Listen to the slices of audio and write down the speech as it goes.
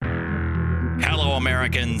fellow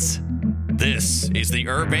Americans. This is the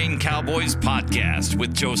Urbane Cowboys Podcast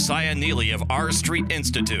with Josiah Neeley of R Street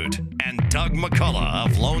Institute and Doug McCullough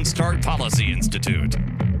of Lone Star Policy Institute.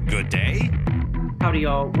 Good day. Howdy,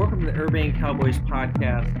 y'all. Welcome to the Urbane Cowboys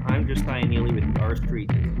Podcast. I'm Josiah Neeley with the R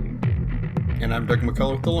Street Institute. And I'm Doug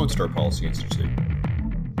McCullough with the Lone Star Policy Institute.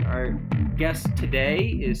 Our guest today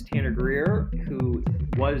is Tanner Greer, who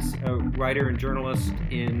was a writer and journalist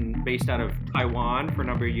based out of Taiwan for a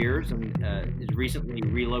number of years and is recently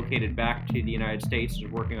relocated back to the United States and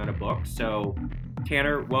is working on a book. So,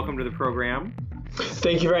 Tanner, welcome to the program.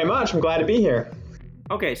 Thank you very much. I'm glad to be here.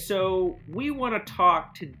 Okay, so we want to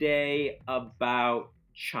talk today about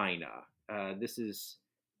China. This is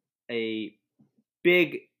a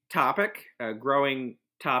big topic, a growing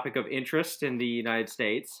topic of interest in the United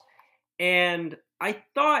States. And I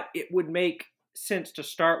thought it would make sense to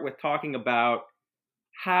start with talking about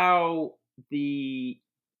how the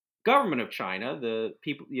government of China, the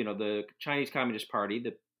people, the Chinese Communist Party,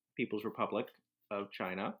 the People's Republic of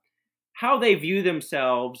China, how they view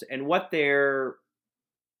themselves and what their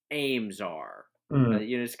aims are.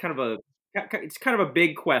 It's kind of a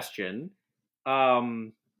big question.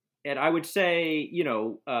 And I would say,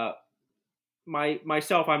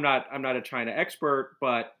 myself, I'm not a China expert,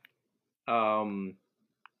 but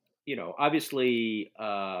obviously,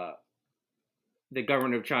 the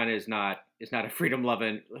government of China is not a freedom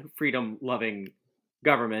loving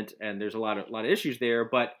government, and there's a lot of issues there.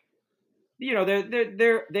 But they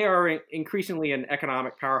are increasingly an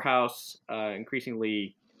economic powerhouse,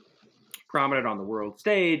 increasingly prominent on the world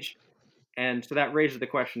stage, and so that raises the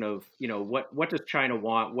question of what does China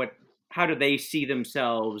want? How do they see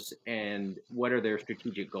themselves, and what are their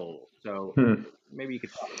strategic goals? So maybe you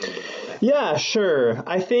could talk a little bit about that. Yeah, sure.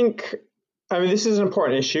 I mean, this is an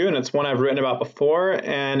important issue, and it's one I've written about before.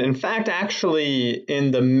 And in fact, actually,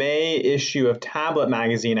 in the May issue of Tablet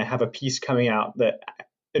magazine, I have a piece coming out that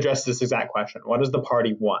addresses this exact question. What does the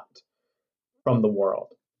party want from the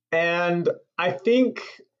world? And I think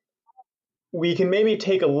we can maybe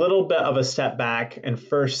take a little bit of a step back and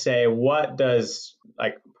first say, what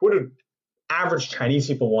do average Chinese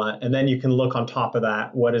people want? And then you can look on top of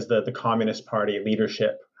that, what is the Communist Party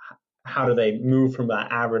leadership? How do they move from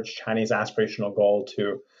that average Chinese aspirational goal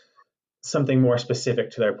to something more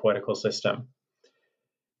specific to their political system?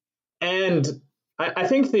 And I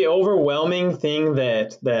think the overwhelming thing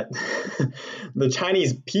that the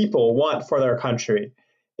Chinese people want for their country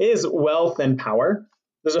is wealth and power.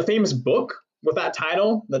 There's a famous book with that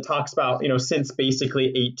title that talks about, since basically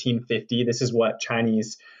 1850, this is what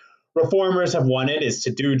Chinese reformers have wanted, is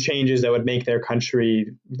to do changes that would make their country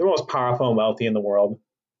the most powerful and wealthy in the world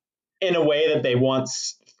in a way that they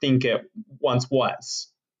think it once was.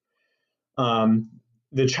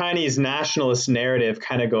 The Chinese nationalist narrative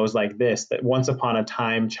kind of goes like this, that once upon a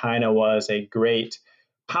time, China was a great,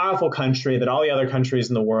 powerful country that all the other countries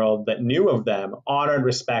in the world that knew of them honored,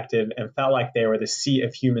 respected, and felt like they were the seat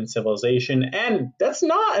of human civilization. And that's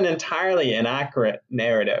not an entirely inaccurate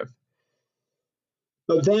narrative.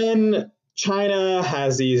 But then China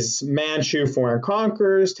has these Manchu foreign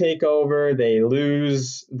conquerors take over. They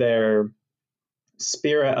lose their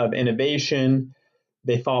spirit of innovation.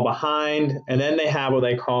 They fall behind. And then they have what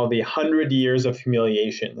they call the 100 years of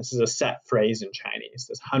humiliation. This is a set phrase in Chinese,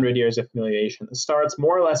 this 100 years of humiliation that starts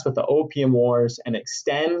more or less with the Opium Wars and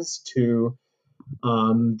extends to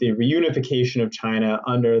the reunification of China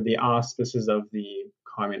under the auspices of the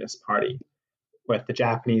Communist Party, with the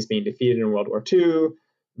Japanese being defeated in World War II,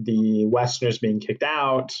 the Westerners being kicked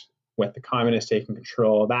out, with the communists taking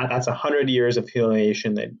control. That's 100 years of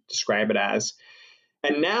humiliation, they describe it as.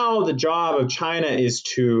 And now the job of China is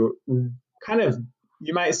to kind of,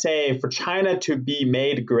 you might say, for China to be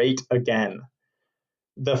made great again.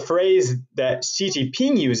 The phrase that Xi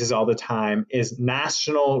Jinping uses all the time is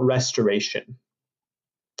national restoration.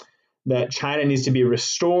 That China needs to be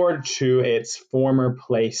restored to its former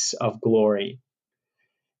place of glory.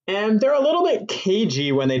 And they're a little bit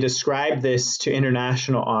cagey when they describe this to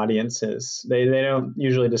international audiences. They don't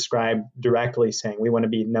usually describe directly saying, we want to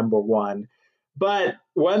be number one. But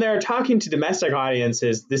when they're talking to domestic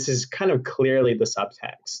audiences, this is kind of clearly the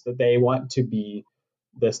subtext, that they want to be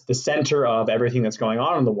the center of everything that's going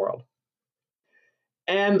on in the world.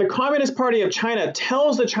 And the Communist Party of China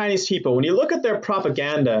tells the Chinese people, when you look at their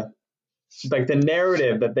propaganda, like the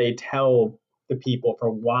narrative that they tell the people for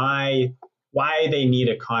why they need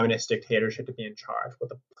a communist dictatorship to be in charge, what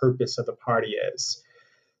the purpose of the party is.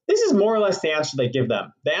 This is more or less the answer they give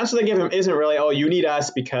them. The answer they give them isn't really, oh, you need us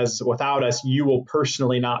because without us, you will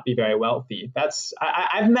personally not be very wealthy.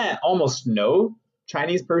 I've met almost no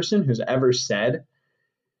Chinese person who's ever said,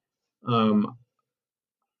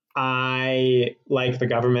 I like the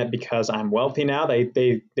government because I'm wealthy now.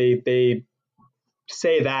 They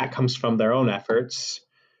say that comes from their own efforts.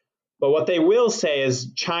 But what they will say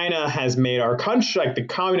is China has made our country, like the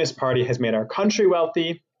Communist Party has made our country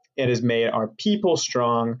wealthy. It has made our people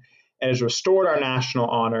strong. It has restored our national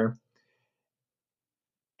honor.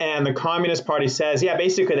 And the Communist Party says, yeah,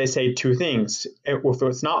 basically they say two things.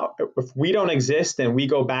 If we don't exist, then we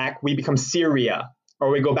go back, we become Syria, or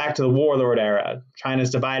we go back to the warlord era. China's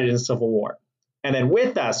divided in civil war. And then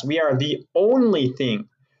with us, we are the only thing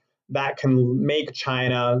that can make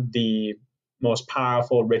China the most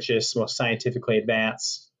powerful, richest, most scientifically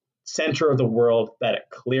advanced center of the world that it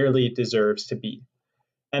clearly deserves to be.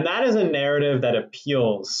 And that is a narrative that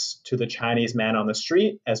appeals to the Chinese man on the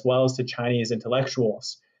street as well as to Chinese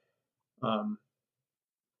intellectuals.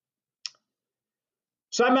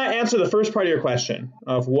 So I might answer the first part of your question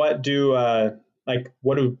of what do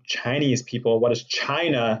Chinese people, what does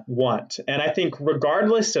China want? And I think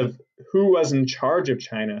regardless of who was in charge of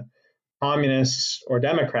China, communists or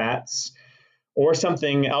Democrats or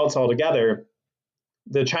something else altogether,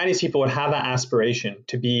 the Chinese people would have that aspiration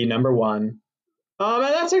to be number one. And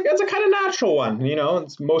that's a kind of natural one. You know,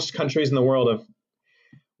 most countries in the world have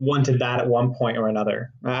wanted that at one point or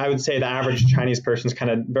another. I would say the average Chinese person's kind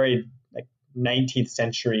of very 19th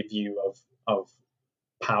century view of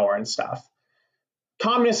power and stuff.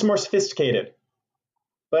 Communists more sophisticated,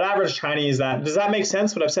 but average Chinese, does that make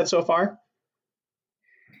sense what I've said so far?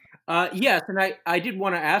 Yes, and I did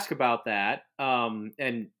want to ask about that.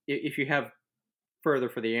 And if you have further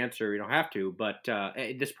for the answer, you don't have to, but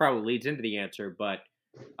this probably leads into the answer. But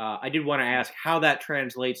I did want to ask how that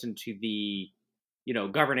translates into the,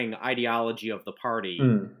 governing ideology of the party,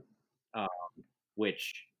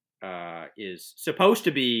 which is supposed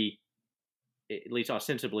to be, at least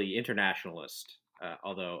ostensibly, internationalist.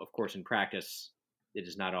 Although, of course, in practice, it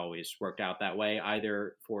has not always worked out that way,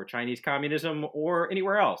 either for Chinese communism or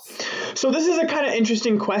anywhere else. So this is a kind of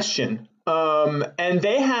interesting question.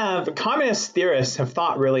 And communist theorists have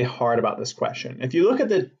thought really hard about this question. If you look at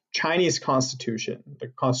the Chinese Constitution, the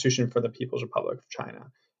Constitution for the People's Republic of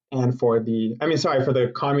China, and for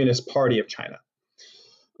the Communist Party of China,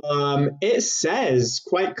 it says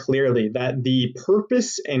quite clearly that the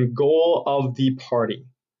purpose and goal of the party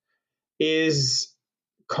is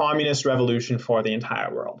communist revolution for the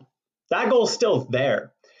entire world. That goal is still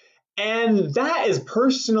there. And that is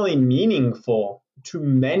personally meaningful to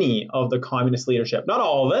many of the communist leadership. Not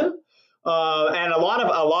all of them. And a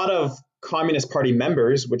lot of Communist Party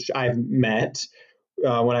members, which I've met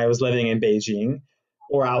when I was living in Beijing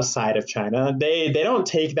or outside of China, they don't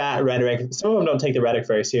take that rhetoric. Some of them don't take the rhetoric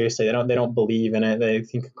very seriously. They don't believe in it. They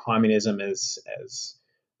think communism is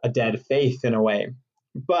a dead faith in a way.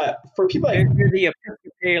 But for people like the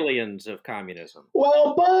Episcopalians of communism.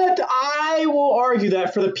 Well, but I will argue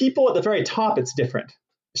that for the people at the very top, it's different.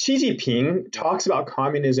 Xi Jinping talks about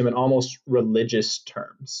communism in almost religious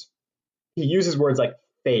terms. He uses words like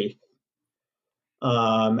faith,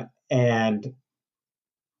 and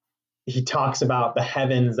he talks about the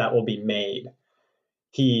heavens that will be made.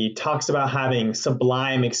 He talks about having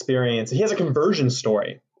sublime experience. He has a conversion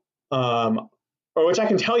story. Which I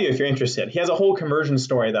can tell you if you're interested. He has a whole conversion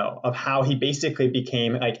story, though, of how he basically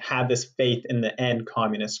had this faith in the end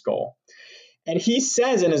communist goal. And he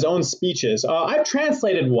says in his own speeches, I've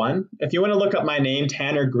translated one. If you want to look up my name,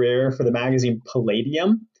 Tanner Greer, for the magazine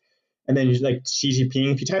Palladium, and then Xi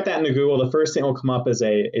Jinping, if you type that into Google, the first thing that will come up is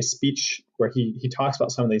a speech where he talks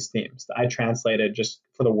about some of these themes that I translated just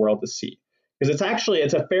for the world to see. Because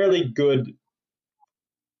it's a fairly good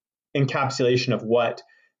encapsulation of what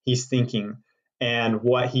he's thinking and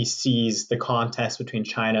what he sees the contest between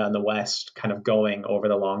China and the West kind of going over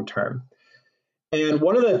the long term. And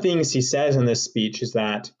one of the things he says in this speech is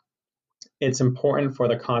that it's important for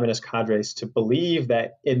the communist cadres to believe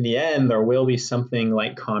that in the end there will be something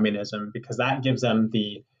like communism, because that gives them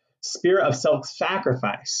the spirit of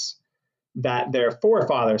self-sacrifice that their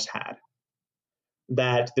forefathers had,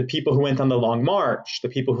 that the people who went on the Long March, the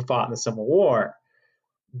people who fought in the Civil War,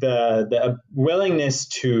 the willingness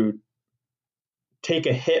to take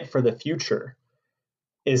a hit for the future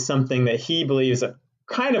is something that he believes that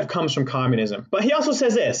kind of comes from communism. But he also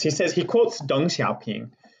says this. He quotes Deng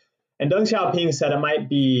Xiaoping. And Deng Xiaoping said it might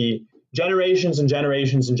be generations and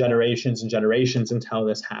generations and generations and generations until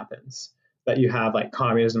this happens, that you have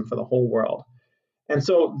communism for the whole world. And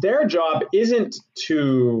so their job isn't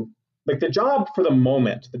to, the job for the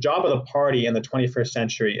moment, the job of the party in the 21st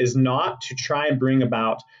century is not to try and bring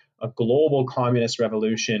about a global communist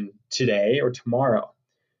revolution today or tomorrow.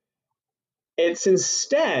 It's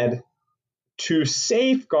instead to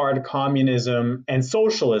safeguard communism and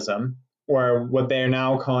socialism, or what they are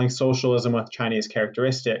now calling socialism with Chinese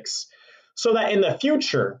characteristics, so that in the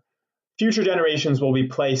future generations will be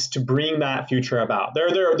placed to bring that future about.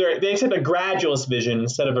 They accept a gradualist vision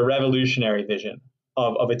instead of a revolutionary vision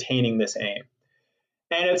of attaining this aim.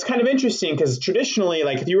 And it's kind of interesting because traditionally,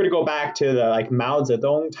 like if you were to go back to the like Mao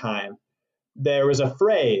Zedong time, there was a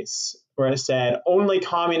phrase where it said, only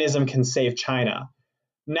communism can save China.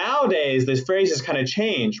 Nowadays, this phrase has kind of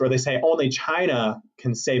changed where they say only China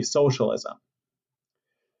can save socialism.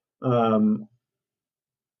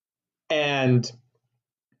 And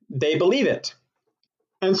they believe it.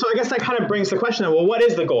 And so I guess that kind of brings the question of, well, what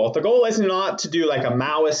is the goal? If the goal is not to do like a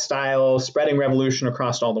Maoist style spreading revolution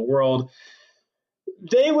across all the world,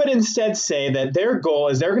 they would instead say that their goal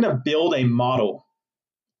is they're going to build a model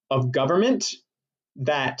of government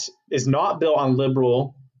that is not built on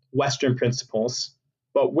liberal Western principles,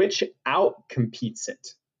 but which outcompetes it,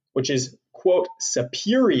 which is, quote,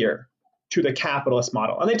 superior to the capitalist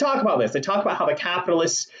model. And they talk about this. They talk about how the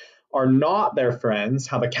capitalists are not their friends,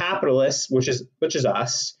 how the capitalists, which is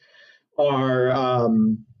us, are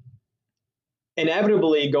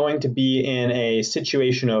inevitably going to be in a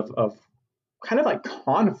situation of kind of like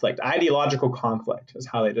conflict, ideological conflict is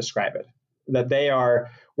how they describe it. That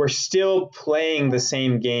we're still playing the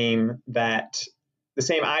same game, that the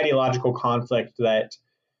same ideological conflict that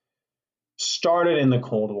started in the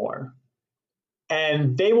Cold War.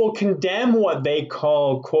 And they will condemn what they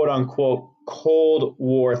call, quote unquote, Cold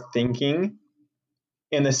War thinking,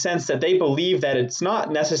 in the sense that they believe that it's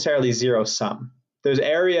not necessarily zero sum. There's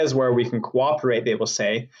areas where we can cooperate, they will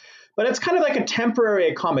say, but it's kind of like a temporary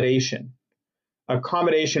accommodation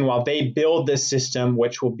while they build this system,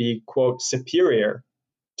 which will be, quote, superior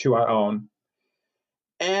to our own.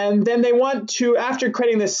 And then they want to, after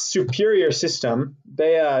creating this superior system,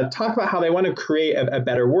 they talk about how they want to create a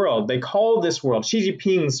better world. They call this world, Xi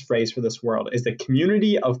Jinping's phrase for this world is the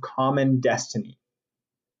community of common destiny.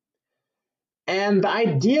 And the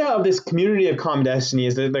idea of this community of common destiny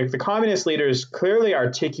is that the communist leaders clearly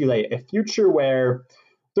articulate a future where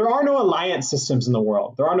there are no alliance systems in the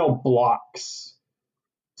world. There are no blocks.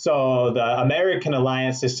 So the American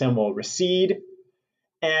alliance system will recede.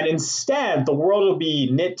 And instead, the world will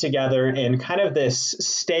be knit together in kind of this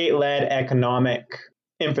state-led economic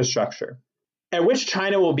infrastructure, at which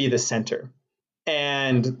China will be the center.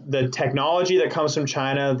 And the technology that comes from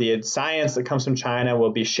China, the science that comes from China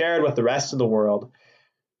will be shared with the rest of the world.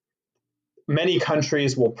 Many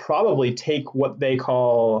countries will probably take what they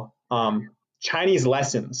call Chinese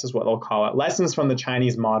lessons, is what they'll call it. Lessons from the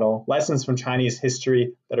Chinese model, lessons from Chinese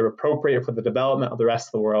history that are appropriate for the development of the rest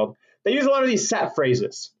of the world. They use a lot of these set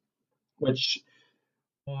phrases, which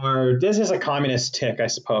this is a communist tick, I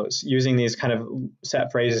suppose, using these kind of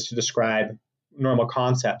set phrases to describe normal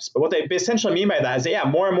concepts. But what they essentially mean by that is that,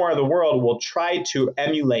 more and more of the world will try to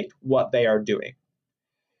emulate what they are doing.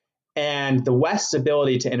 And the West's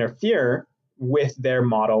ability to interfere with their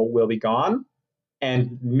model will be gone.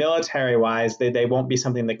 And military-wise, they won't be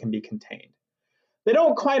something that can be contained. They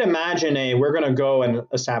don't quite imagine we're going to go and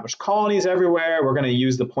establish colonies everywhere. We're going to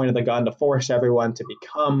use the point of the gun to force everyone to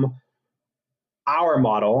become our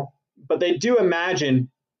model. But they do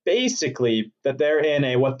imagine basically that they're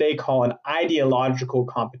in what they call an ideological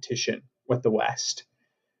competition with the West.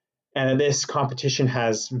 And this competition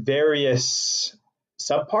has various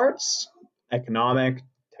subparts, economic,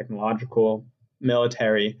 technological,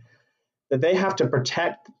 military, that they have to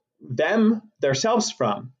protect themselves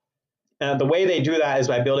from. The way they do that is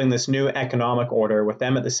by building this new economic order with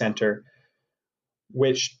them at the center,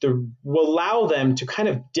 which will allow them to kind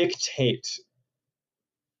of dictate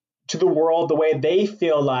to the world the way they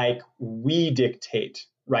feel like we dictate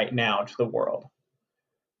right now to the world.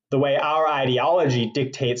 The way our ideology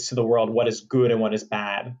dictates to the world what is good and what is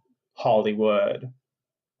bad, Hollywood,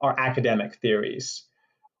 our academic theories,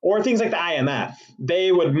 or things like the IMF.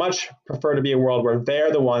 They would much prefer to be a world where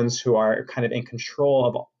they're the ones who are kind of in control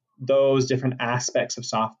of those different aspects of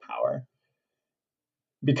soft power,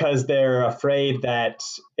 because they're afraid that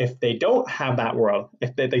if they don't have that world,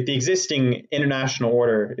 if the existing international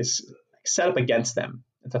order is set up against them,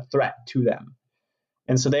 it's a threat to them.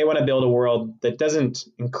 And so they want to build a world that doesn't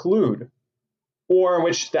include, or in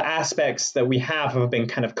which the aspects that we have been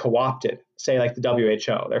kind of co-opted, say like the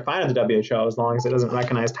WHO. They're fine with the WHO as long as it doesn't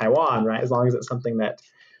recognize Taiwan, right? As long as it's something that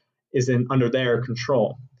is under their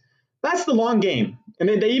control. That's the long game. And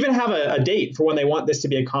they even have a date for when they want this to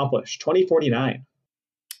be accomplished, 2049.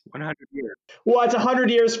 100 years. Well, it's 100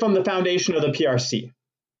 years from the foundation of the PRC.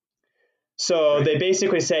 So they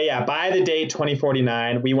basically say, by the date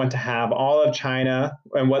 2049, we want to have all of China,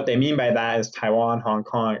 and what they mean by that is Taiwan, Hong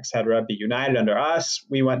Kong, etc., be united under us.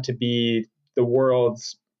 We want to be the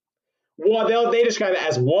world's, they describe it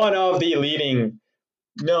as one of the leading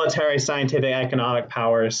military, scientific, economic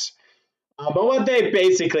powers. But what they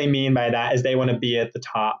basically mean by that is they want to be at the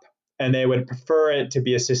top, and they would prefer it to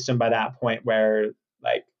be a system by that point where,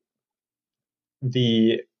 like,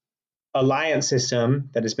 the alliance system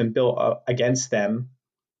that has been built against them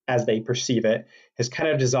as they perceive it has kind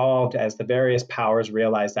of dissolved as the various powers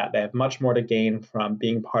realize that they have much more to gain from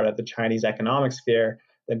being part of the Chinese economic sphere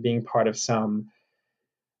than being part of some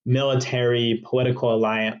military political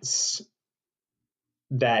alliance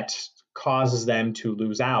that causes them to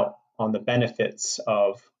lose out on the benefits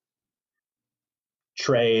of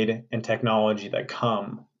trade and technology that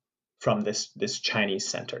come from this Chinese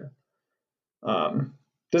center.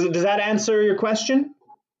 Does that answer your question?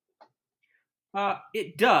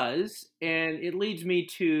 It does, and it leads me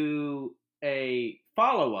to a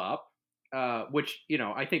follow-up, which,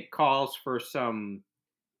 I think calls for some,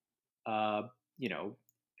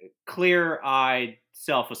 clear-eyed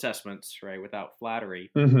self-assessments, right, without flattery.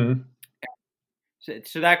 Mm-hmm.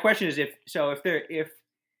 So that question is if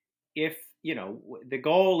the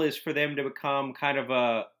goal is for them to become kind of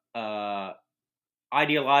a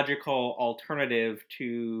ideological alternative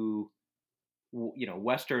to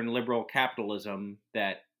Western liberal capitalism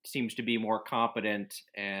that seems to be more competent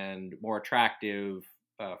and more attractive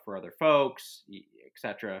for other folks,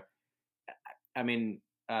 etc. I mean,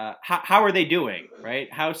 how are they doing, right?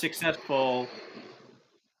 How successful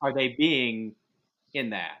are they being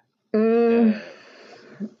in that?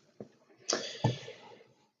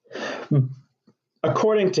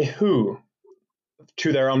 According to who?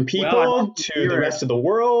 To their own people? To the rest of the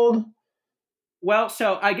world? Well,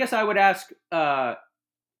 so I guess I would ask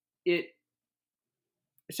it.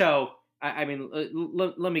 So I mean,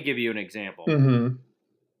 let me give you an example. Mm-hmm.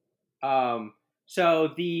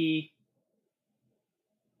 So the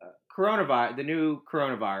coronavirus, the new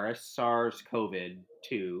coronavirus,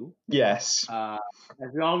 SARS-CoV-2. Yes. As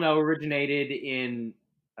we all know, originated in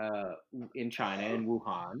China, in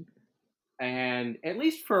Wuhan, and at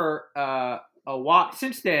least for a while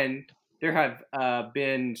since then, there have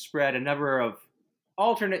been spread a number of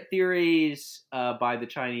alternate theories by the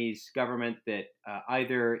Chinese government that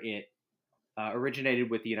either it originated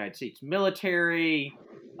with the United States military.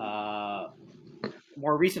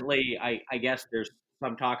 More recently, I guess there's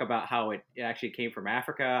some talk about how it actually came from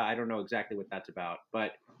Africa. I don't know exactly what that's about,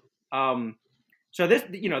 but so this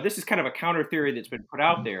is kind of a counter theory that's been put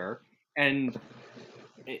out there, and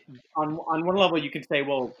on one level you can say,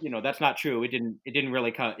 well, that's not true. It didn't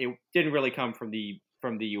really come from the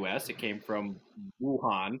U.S. It came from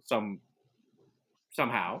Wuhan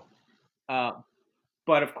somehow.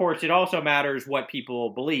 But of course, it also matters what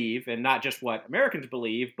people believe, and not just what Americans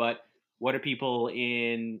believe, but what do people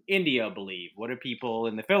in India believe? What do people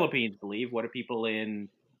in the Philippines believe? What do people in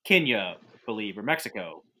Kenya believe, or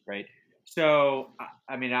Mexico, right? So,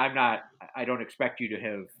 I mean, I don't expect you to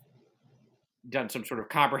have done some sort of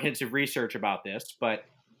comprehensive research about this, but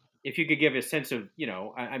if you could give a sense of,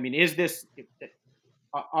 I mean,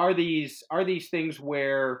 are these things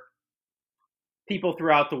where people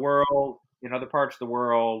throughout the world, in other parts of the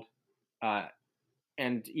world,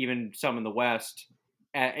 and even some in the West,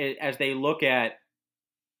 as they look at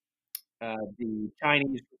the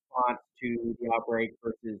Chinese response to the outbreak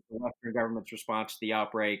versus the Western government's response to the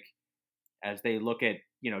outbreak, as they look at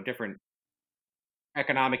different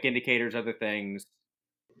economic indicators, other things,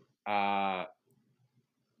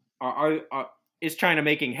 is China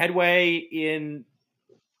making headway in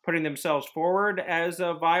putting themselves forward as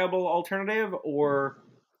a viable alternative, or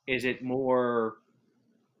is it more,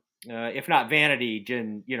 if not vanity,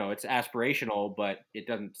 it's aspirational, but it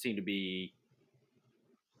doesn't seem to be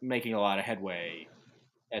making a lot of headway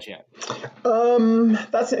as yet?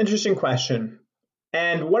 That's an interesting question.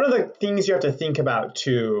 And one of the things you have to think about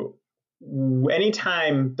too,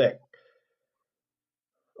 anytime that,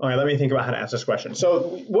 all right, let me think about how to answer this question. So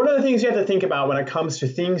one of the things you have to think about when it comes to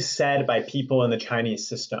things said by people in the Chinese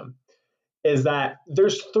system is that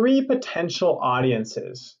there's three potential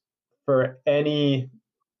audiences for any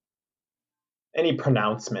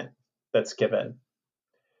pronouncement that's given.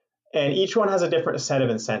 And each one has a different set of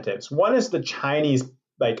incentives. One is the Chinese,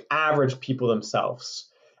 like, average people themselves.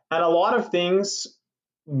 And a lot of things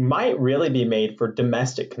might really be made for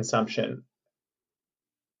domestic consumption.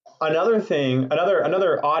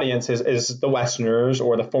 Another audience is the Westerners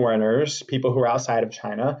or the foreigners, people who are outside of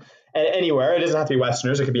China. And anywhere, it doesn't have to be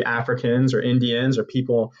Westerners. It could be Africans or Indians or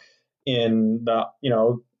people in the,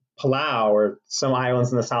 Palau or some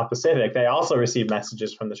islands in the South Pacific, they also receive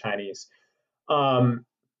messages from the Chinese. And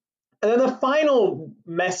then the final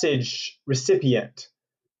message recipient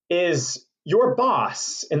is your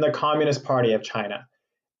boss in the Communist Party of China.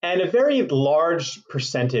 And a very large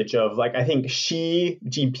percentage of, like, I think Xi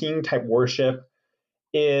Jinping type worship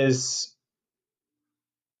is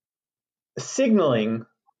signaling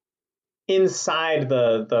inside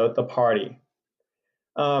the party.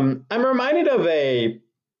 I'm reminded of a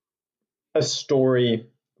story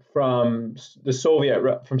from Soviet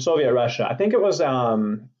Russia. I think it was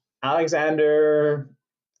Alexander.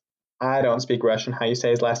 I don't speak Russian. How you say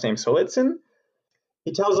his last name? Solzhenitsyn.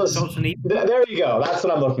 He tells us. There you go. That's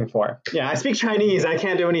what I'm looking for. Yeah, I speak Chinese. I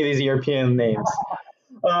can't do any of these European names.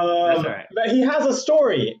 That's all right. But he has a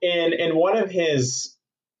story in one of his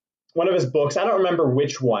books. I don't remember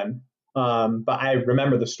which one, but I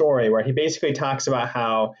remember the story where he basically talks about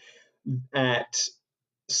how at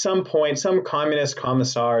some point some communist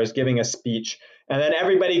commissar is giving a speech, and then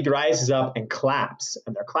everybody rises up and claps,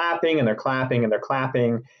 and they're clapping and they're clapping and they're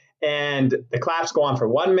clapping. And the claps go on for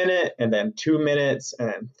 1 minute, and then 2 minutes, and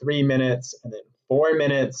then 3 minutes, and then 4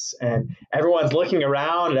 minutes. And everyone's looking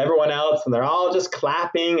around at everyone else, and they're all just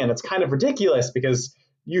clapping. And it's kind of ridiculous because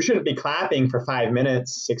you shouldn't be clapping for 5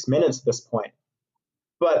 minutes, 6 minutes at this point.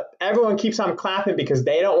 But everyone keeps on clapping because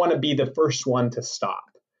they don't want to be the first one to stop.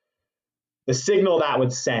 The signal that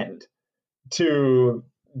would send to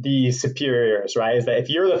the superiors, right, is that if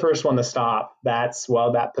you're the first one to stop, that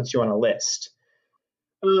puts you on a list.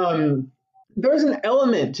 There's an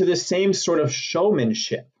element to the same sort of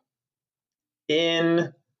showmanship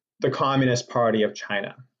in the Communist Party of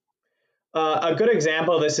China. A good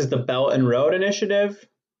example of this is the Belt and Road Initiative,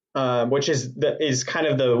 which is kind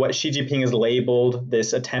of what Xi Jinping has labeled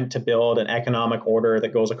this attempt to build an economic order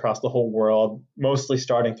that goes across the whole world, mostly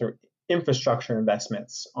starting through infrastructure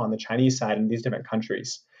investments on the Chinese side in these different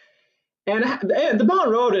countries. And the Belt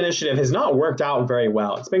and Road Initiative has not worked out very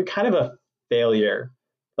well. It's been kind of a failure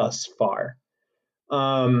thus far.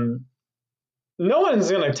 No one's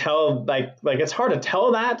going to tell, like it's hard to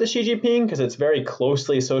tell that to Xi Jinping because it's very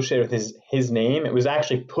closely associated with his name. It was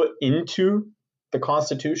actually put into the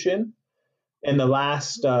constitution in the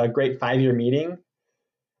last Great 5-Year Meeting.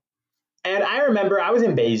 And I remember I was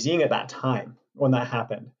in Beijing at that time when that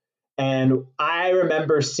happened. And I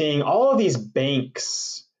remember seeing all of these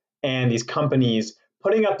banks and these companies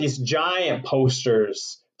putting up these giant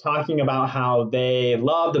posters talking about how they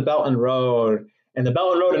love the Belt and Road, and the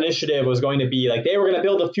Belt and Road Initiative was going to be like, they were going to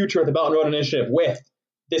build the future of the Belt and Road Initiative with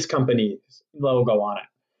this company's logo on it.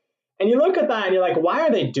 And you look at that and you're like, why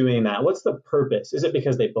are they doing that? What's the purpose? Is it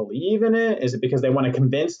because they believe in it? Is it because they want to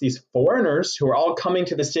convince these foreigners who are all coming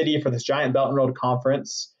to the city for this giant Belt and Road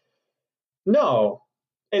conference? No,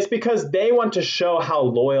 it's because they want to show how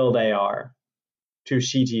loyal they are to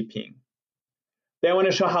Xi Jinping. They want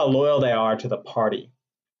to show how loyal they are to the party.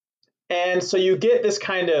 And so you get this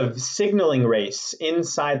kind of signaling race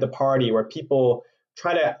inside the party where people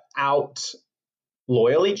try to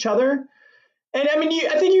out-loyal each other. And I mean,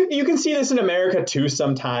 I think you can see this in America too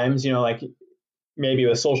sometimes, like maybe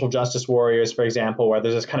with social justice warriors, for example, where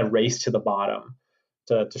there's this kind of race to the bottom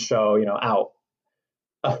to show,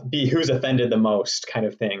 be who's offended the most kind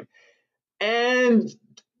of thing. And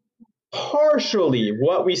partially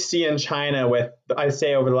what we see in China with, I'd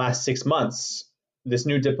say over the last 6 months, this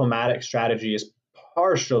new diplomatic strategy is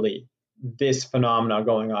partially this phenomenon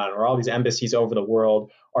going on where all these embassies over the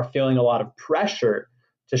world are feeling a lot of pressure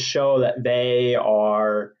to show that they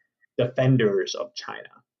are defenders of China.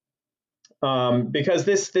 Because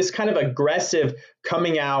this kind of aggressive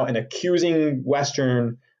coming out and accusing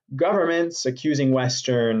Western governments, accusing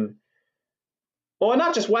Western, well,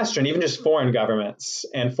 not just Western, even just foreign governments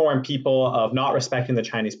and foreign people of not respecting the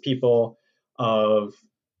Chinese people, of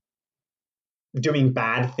doing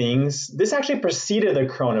bad things. This actually preceded the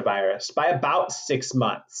coronavirus by about 6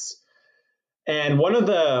 months. And one of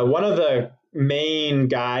the main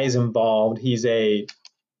guys involved, he's a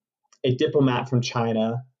diplomat from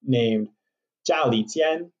China named Zhao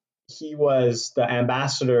Lijian. He was the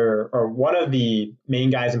ambassador or one of the main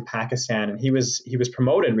guys in Pakistan, and he was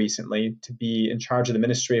promoted recently to be in charge of the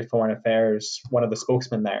Ministry of Foreign Affairs, one of the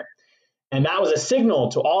spokesmen there. And that was a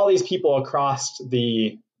signal to all these people across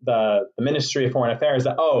the Ministry of Foreign Affairs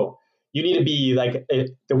that, you need to be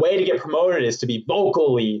the way to get promoted is to be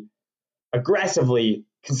vocally, aggressively,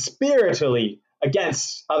 conspiratorially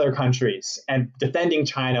against other countries and defending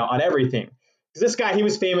China on everything. Because this guy, he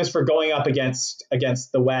was famous for going up against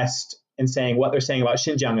the West and saying what they're saying about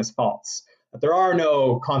Xinjiang is false, that there are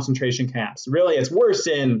no concentration camps. Really, it's worse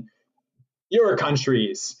in your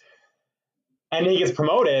countries. And he gets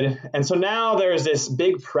promoted. And so now there's this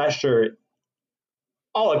big pressure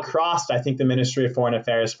all across, I think, the Ministry of Foreign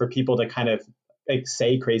Affairs for people to kind of like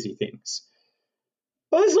say crazy things.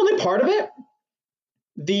 But this is only part of it.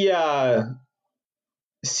 The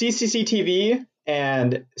CCTV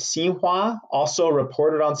and Xinhua also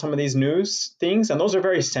reported on some of these news things, and those are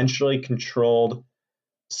very centrally controlled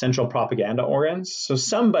central propaganda organs. So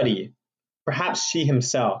somebody, perhaps Xi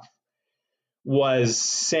himself, was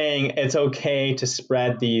saying it's okay to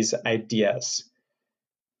spread these ideas.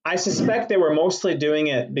 I suspect they were mostly doing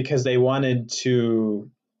it because they wanted to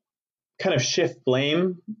kind of shift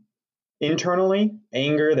blame internally,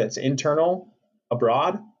 anger that's internal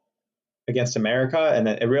abroad against America, and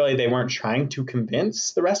that really they weren't trying to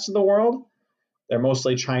convince the rest of the world. They're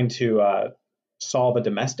mostly trying to solve a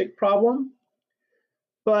domestic problem.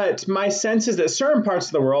 But my sense is that certain parts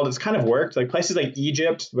of the world, it's kind of worked. Like places like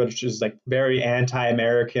Egypt, which is like very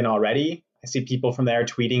anti-American already. I see people from there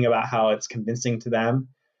tweeting about how it's convincing to them.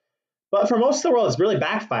 But for most of the world, it's really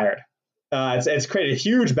backfired. It's created a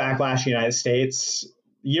huge backlash in the United States.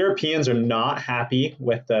 Europeans are not happy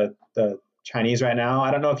with the Chinese right now.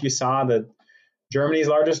 I don't know if you saw the Germany's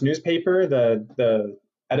largest newspaper, the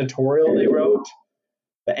editorial they wrote,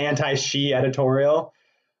 the anti-Xi editorial.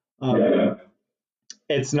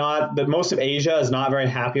 It's not that most of Asia is not very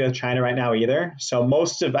happy with China right now either. So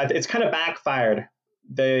it's kind of backfired.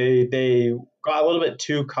 They got a little bit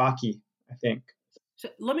too cocky, I think. So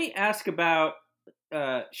let me ask about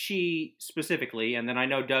Xi specifically, and then I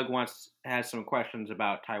know Doug has some questions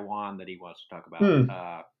about Taiwan that he wants to talk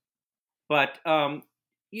about. But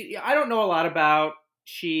I don't know a lot about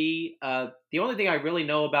Xi. The only thing I really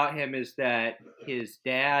know about him is that his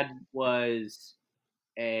dad was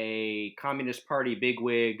a Communist Party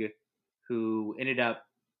bigwig who ended up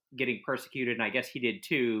getting persecuted, and I guess he did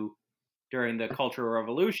too, during the Cultural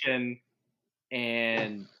Revolution.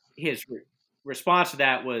 And his response to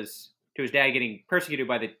that was, to his dad getting persecuted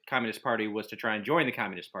by the Communist Party, was to try and join the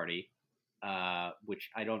Communist Party, which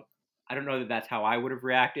I don't know that that's how I would have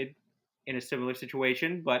reacted in a similar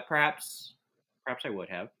situation, but perhaps I would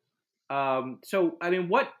have. So, I mean,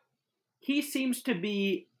 what he seems to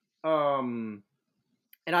be,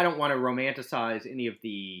 and I don't want to romanticize any of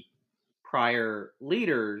the prior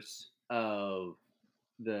leaders of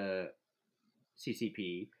the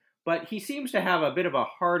CCP, but he seems to have a bit of a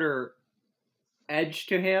harder edge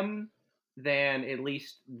to him than at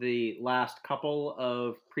least the last couple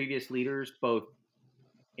of previous leaders, both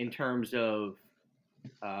in terms of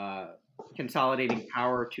consolidating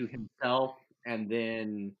power to himself, and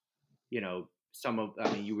then,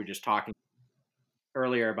 you were just talking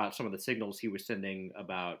earlier about some of the signals he was sending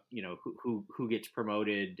about, who gets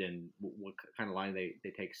promoted and what kind of line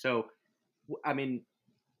they take. So, I mean,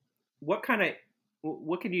 what can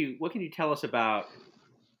you tell us about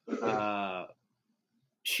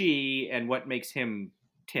Xi and what makes him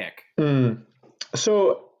tick?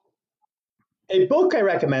 So a book I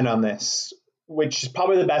recommend on this, which is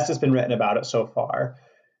probably the best that's been written about it so far,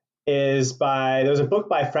 there's a book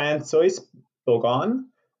by Francois Bogon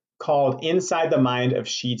called Inside the Mind of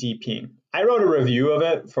Xi Jinping. I wrote a review of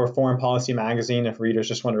it for Foreign Policy Magazine if readers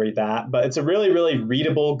just want to read that, but it's a really, really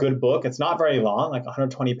readable, good book. It's not very long, like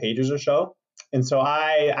 120 pages or so. And so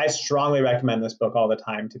I strongly recommend this book all the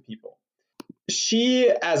time to people. Xi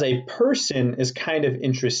as a person is kind of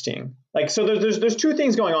interesting. Like, so there's two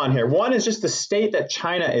things going on here. One is just the state that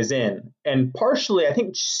China is in. And partially, I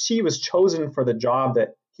think Xi was chosen for the job that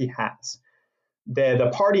he has.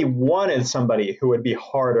 The party wanted somebody who would be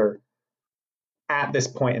harder at this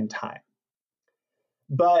point in time.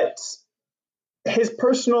 But his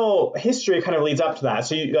personal history kind of leads up to that.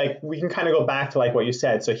 So we can kind of go back to like what you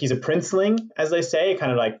said. So he's a princeling, as they say,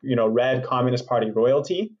 kind of like, Red Communist Party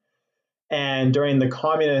royalty. And during the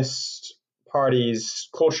Communist Party's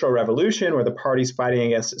Cultural Revolution, where the party's fighting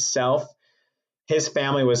against itself, his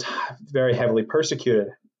family was very heavily persecuted.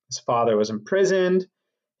 His father was imprisoned.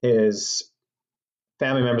 His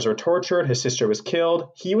family members were tortured. His sister was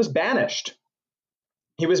killed. He was banished.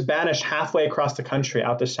 He was banished halfway across the country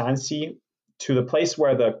out to Shanxi, to the place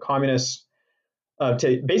where the communists,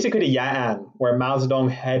 basically to Ya'an, where Mao Zedong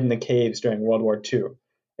hid in the caves during World War II.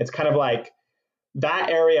 It's kind of like that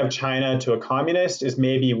area of China to a communist is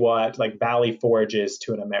maybe what like Valley Forge is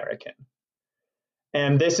to an American.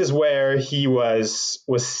 And this is where he was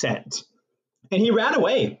sent. And he ran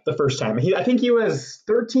away the first time. I think he was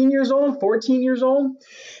 13 years old, 14 years old.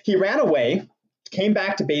 He ran away, came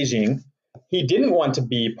back to Beijing. He didn't want to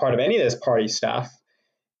be part of any of this party stuff.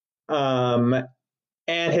 And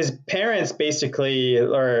his parents basically,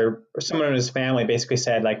 or someone in his family basically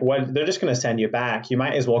said, like, what, they're just going to send you back. You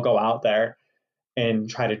might as well go out there and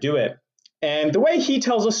try to do it. And the way he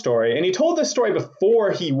tells a story, and he told this story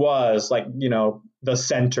before he was like, the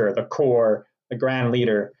center, the core, the grand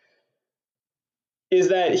leader, is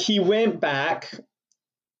that he went back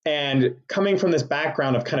and coming from this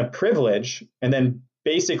background of kind of privilege and then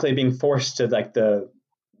basically being forced to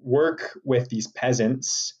work with these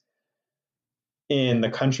peasants in the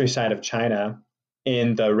countryside of China,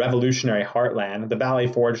 in the revolutionary heartland, the Valley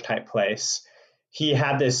Forge type place, he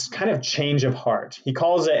had this kind of change of heart. He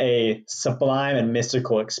calls it a sublime and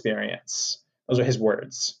mystical experience. Those are his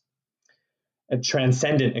words. A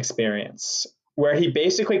transcendent experience where he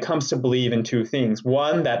basically comes to believe in two things.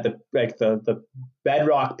 One, that the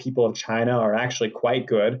bedrock people of China are actually quite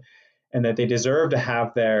good and that they deserve to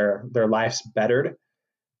have their lives bettered.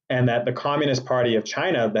 And that the Communist Party of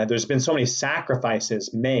China, that there's been so many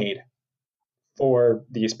sacrifices made for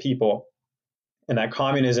these people, and that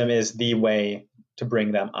communism is the way to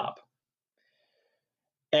bring them up.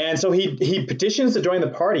 And so he petitions to join the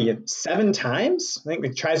party 7 times. I think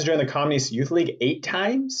he tries to join the Communist Youth League 8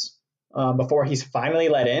 times before he's finally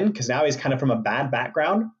let in, because now he's kind of from a bad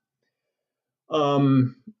background.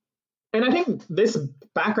 And I think this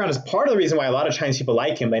background is part of the reason why a lot of Chinese people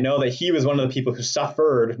like him. They know that he was one of the people who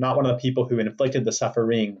suffered, not one of the people who inflicted the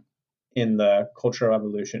suffering in the Cultural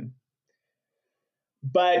Revolution.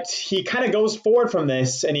 But he kind of goes forward from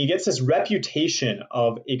this and he gets this reputation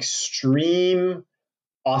of extreme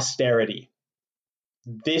austerity.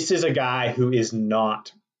 This is a guy who is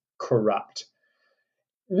not corrupt.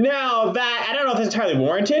 Now, that I don't know if it's entirely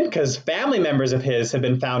warranted, because family members of his have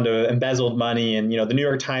been found to have embezzled money, and the New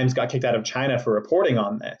York Times got kicked out of China for reporting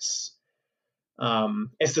on this.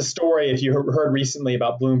 It's the story, if you heard recently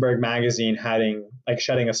about Bloomberg Magazine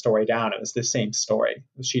shutting a story down, it was the same story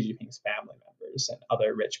with Xi Jinping's family members and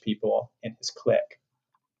other rich people in his clique.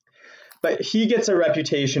 But he gets a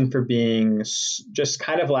reputation for being just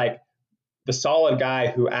kind of like the solid guy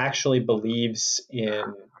who actually believes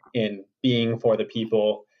in being for the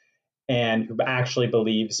people, and who actually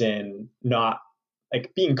believes in not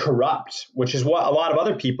being corrupt, which is what a lot of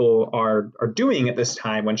other people are doing at this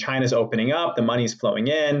time. When China's opening up, the money's flowing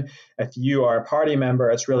in. If you are a party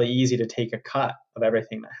member, it's really easy to take a cut of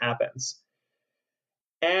everything that happens.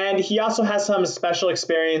 And he also has some special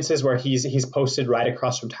experiences where he's posted right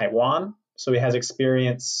across from Taiwan. So he has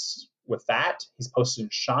experience with that. He's posted in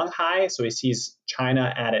Shanghai, so he sees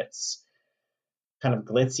China at its kind of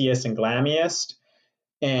glitziest and glammiest,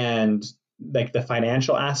 and the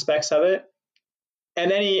financial aspects of it.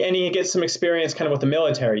 And then he gets some experience kind of with the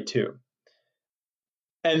military too.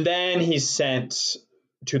 And then he's sent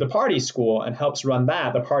to the party school and helps run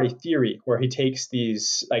the party theory, where he takes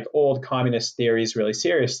these old communist theories really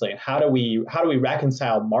seriously. And how do we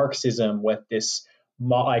reconcile Marxism with this,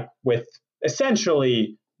 with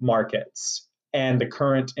essentially markets and the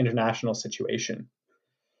current international situation?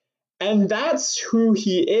 And that's who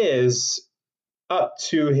he is up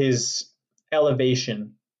to his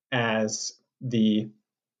elevation as the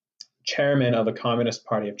chairman of the Communist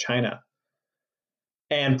Party of China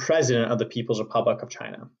and president of the People's Republic of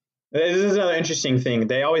China. This is another interesting thing.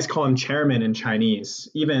 They always call him chairman in Chinese.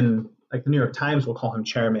 Even the New York Times will call him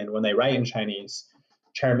chairman when they write in Chinese,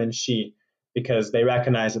 Chairman Xi, because they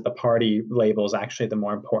recognize that the party label is actually the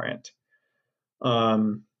more important.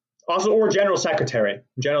 Also, or General Secretary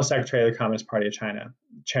of the Communist Party of China,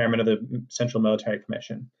 chairman of the Central Military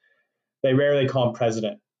Commission. They rarely call him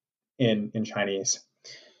president in Chinese.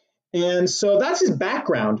 And so that's his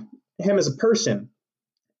background, him as a person.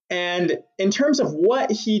 And in terms of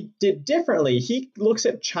what he did differently, he looks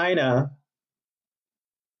at China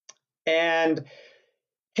and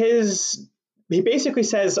he basically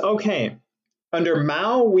says, okay, under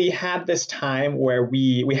Mao, we had this time where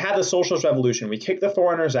we had the socialist revolution. We kicked the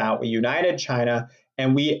foreigners out. We united China,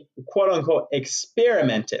 and we, quote unquote,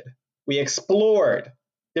 experimented. We explored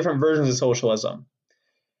different versions of socialism.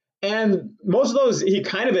 And most of those, he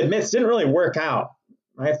kind of admits, didn't really work out.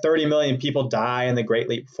 Right? 30 million people die in the Great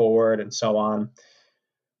Leap Forward and so on.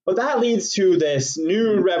 But that leads to this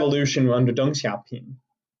new revolution under Deng Xiaoping.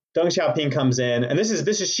 Deng Xiaoping comes in, and this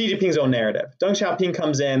is Xi Jinping's own narrative. Deng Xiaoping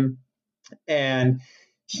comes in, and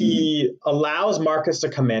he allows markets to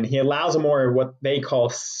come in. He allows a more what they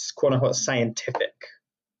call, quote unquote, scientific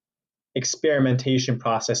experimentation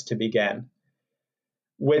process to begin,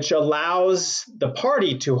 which allows the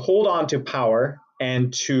party to hold on to power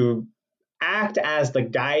and to act as the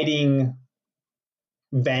guiding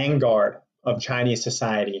vanguard of Chinese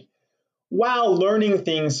society while learning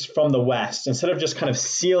things from the West. Instead of just kind of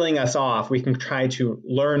sealing us off, we can try to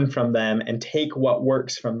learn from them and take what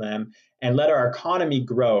works from them and let our economy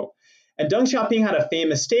grow. And Deng Xiaoping had a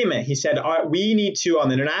famous statement. He said, we need to, on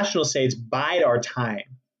the international stage, bide our time.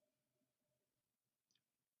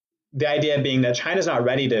 The idea being that China's not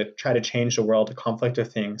ready to try to change the world, to conflict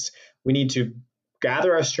with things. We need to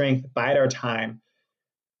gather our strength, bide our time,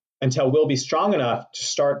 until we'll be strong enough to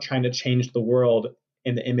start trying to change the world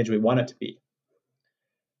in the image we want it to be.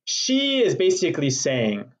 Xi is basically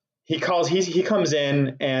saying, he comes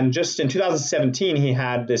in, and just in 2017, he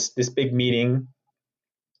had this big meeting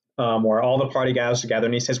where all the party gathers together,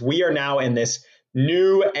 and he says, we are now in this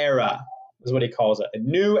new era, is what he calls it, a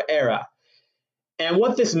new era. And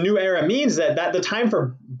what this new era means is that the time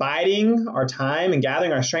for biding our time and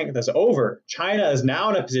gathering our strength is over. China is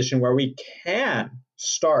now in a position where we can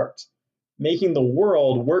start making the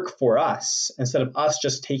world work for us instead of us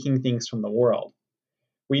just taking things from the world.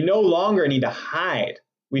 We no longer need to hide.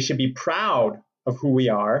 We should be proud of who we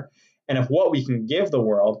are and of what we can give the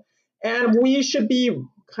world. And we should be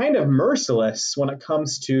kind of merciless when it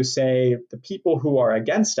comes to, say, the people who are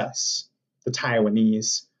against us, the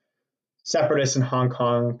Taiwanese, separatists in Hong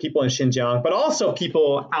Kong, people in Xinjiang, but also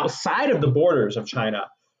people outside of the borders of China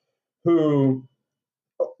who,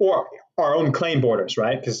 or our own claim borders,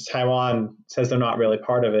 right? Because Taiwan says they're not really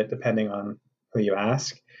part of it, depending on who you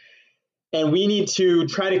ask. And we need to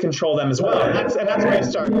try to control them as well. And that's where you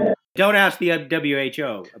start. Don't ask the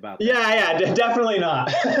WHO about that. Yeah, definitely not.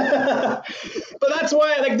 But that's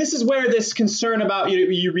why, this is where this concern about,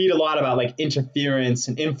 you read a lot about interference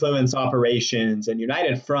and influence operations and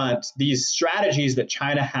United Front, these strategies that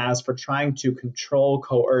China has for trying to control,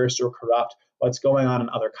 coerce, or corrupt what's going on in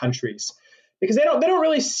other countries. Because they don't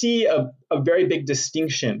really see a very big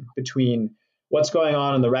distinction between what's going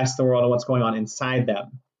on in the rest of the world and what's going on inside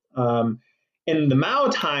them. In the Mao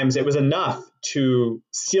times, it was enough to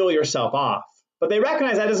seal yourself off. But they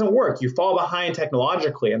recognize that doesn't work. You fall behind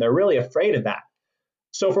technologically, and they're really afraid of that.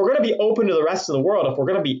 So if we're going to be open to the rest of the world, if we're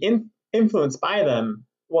going to be influenced by them,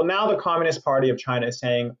 well, now the Communist Party of China is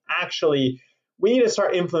saying, actually, we need to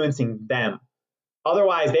start influencing them.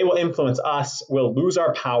 Otherwise, they will influence us. We'll lose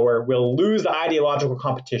our power. We'll lose the ideological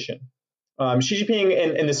competition. Xi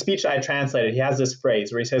Jinping, in the speech that I translated, he has this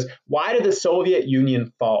phrase where he says, why did the Soviet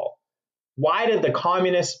Union fall? Why did the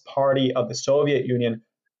Communist Party of the Soviet Union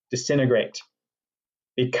disintegrate?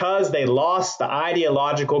 Because they lost the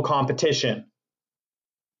ideological competition.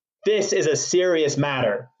 This is a serious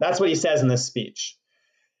matter. That's what he says in this speech.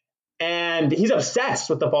 And he's obsessed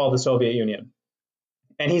with the fall of the Soviet Union.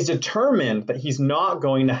 And he's determined that he's not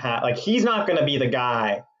going to he's not going to be the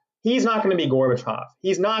guy. He's not going to be Gorbachev.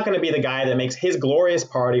 He's not going to be the guy that makes his glorious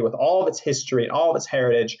party with all of its history and all of its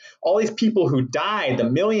heritage, all these people who died, the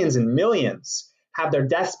millions and millions, have their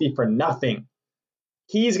deaths be for nothing.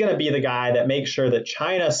 He's going to be the guy that makes sure that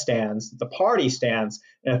China stands, that the party stands.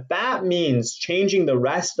 And if that means changing the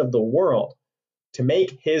rest of the world to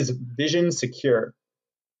make his vision secure,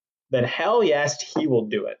 then hell yes, he will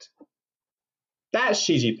do it. That's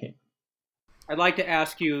Xi Jinping. I'd like to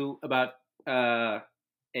ask you about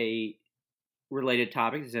a related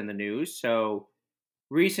topic that's in the news. So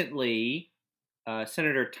recently,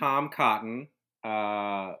 Senator Tom Cotton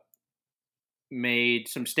made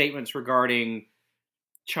some statements regarding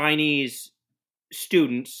Chinese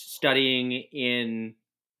students studying in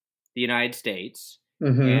the United States,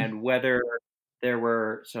 and whether there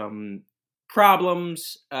were some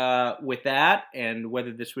problems with that, and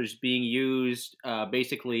whether this was being used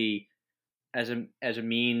basically as a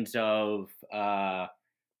means of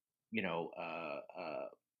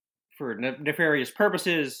for nefarious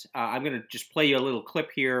purposes. I'm going to just play you a little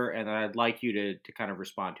clip here, and I'd like you to kind of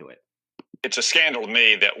respond to it. It's a scandal to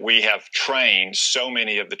me that we have trained so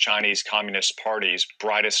many of the Chinese Communist Party's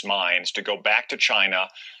brightest minds to go back to China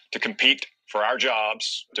to compete for our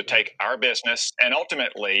jobs, to take our business, and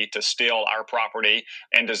ultimately to steal our property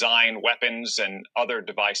and design weapons and other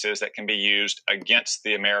devices that can be used against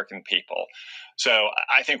the American people. So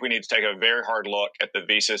I think we need to take a very hard look at the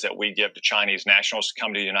visas that we give to Chinese nationals to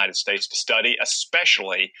come to the United States to study,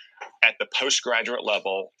 especially at the postgraduate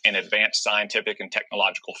level in advanced scientific and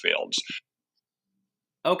technological fields.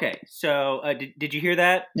 Okay, so did you hear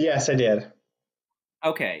that? Yes, I did.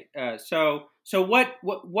 Okay, so what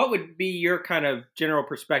would be your kind of general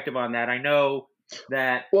perspective on that? I know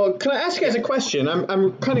that. Well, can I ask you guys a question?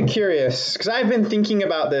 I'm kind of curious because I've been thinking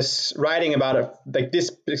about this, writing about it, like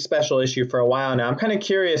this special issue for a while now. I'm kind of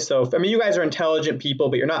curious though. I mean, you guys are intelligent people,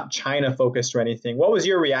 but you're not China focused or anything. What was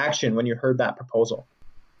your reaction when you heard that proposal?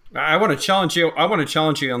 I want to challenge you. I want to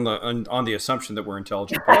challenge you on the assumption that we're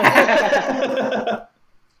intelligent.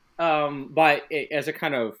 But as a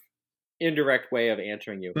kind of indirect way of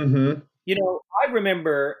answering you, Mm-hmm. I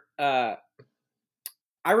remember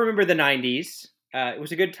I remember the 90s. It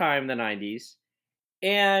was a good time in the 90s.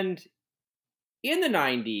 And in the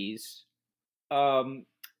 90s,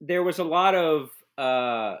 there was a lot of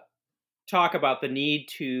talk about the need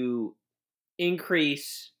to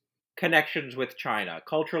increase connections with China,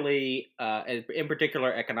 culturally, in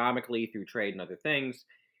particular economically through trade and other things.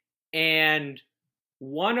 And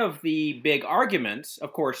one of the big arguments,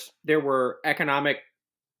 of course, there were economic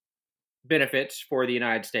benefits for the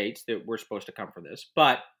United States that were supposed to come from this.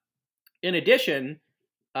 But in addition,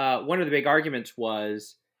 one of the big arguments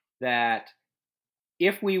was that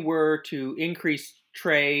if we were to increase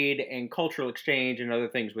trade and cultural exchange and other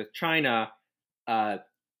things with China,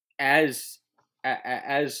 as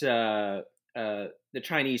the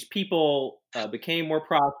Chinese people became more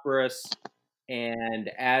prosperous and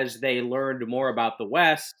as they learned more about the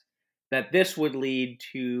West, that this would lead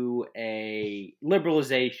to a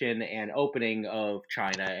liberalization and opening of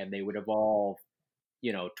China, and they would evolve,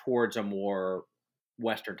 towards a more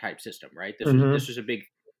Western type system. Right? This was a big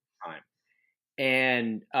time,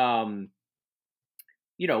 and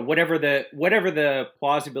whatever the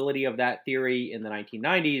plausibility of that theory in the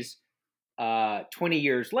 1990s, 20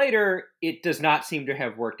 years later, it does not seem to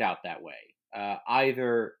have worked out that way.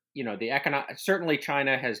 Either, certainly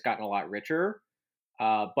China has gotten a lot richer,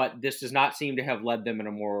 but this does not seem to have led them in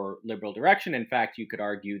a more liberal direction. In fact, you could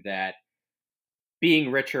argue that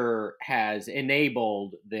being richer has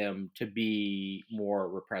enabled them to be more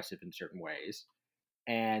repressive in certain ways.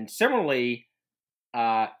 And similarly,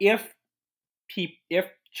 if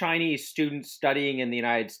Chinese students studying in the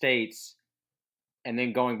United States and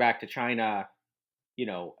then going back to China,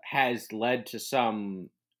 has led to some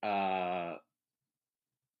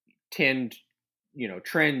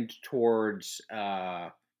trend towards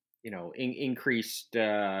increased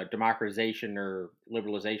democratization or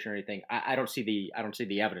liberalization or anything. I don't see the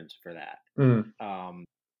evidence for that.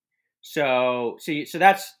 So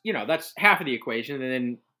that's that's half of the equation, and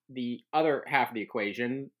then the other half of the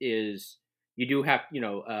equation is you do have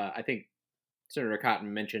I think Senator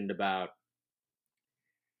Cotton mentioned about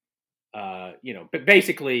but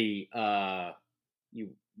basically you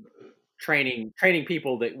training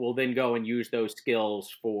people that will then go and use those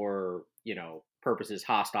skills for purposes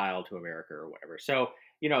hostile to America or whatever. So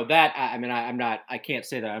that I can't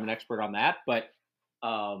say that I'm an expert on that, but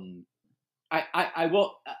I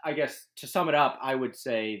will, I guess, to sum it up, I would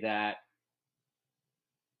say that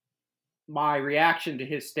my reaction to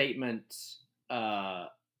his statements, the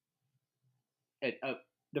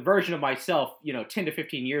version of myself, 10 to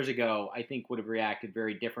 15 years ago, I think would have reacted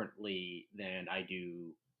very differently than I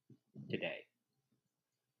do today.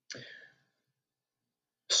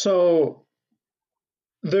 So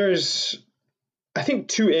there's, I think,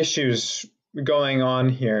 two issues going on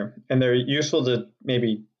here, and they're useful to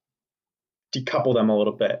maybe decouple them a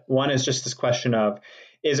little bit. One is just this question of,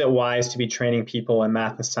 is it wise to be training people in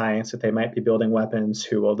math and science that they might be building weapons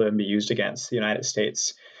who will then be used against the United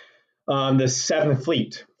States? The Seventh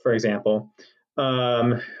Fleet, for example,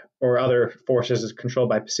 or other forces controlled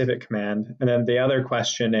by Pacific Command. And then the other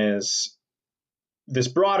question is this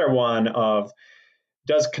broader one of,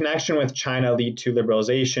 does connection with China lead to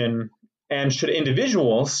liberalization? And should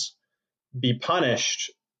individuals be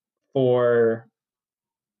punished for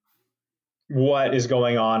what is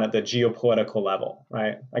going on at the geopolitical level,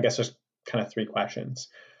 right? I guess there's kind of three questions.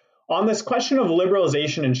 On this question of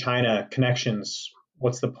liberalization in China connections,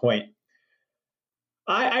 what's the point?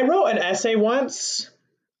 I wrote an essay once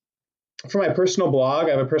for my personal blog.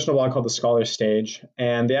 I have a personal blog called The Scholar Stage,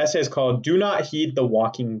 and the essay is called Do Not Heed the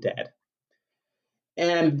Walking Dead.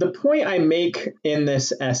 And the point I make in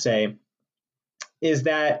this essay is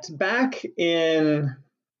that back in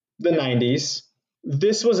the 90s,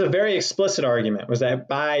 this was a very explicit argument, was that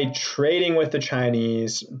by trading with the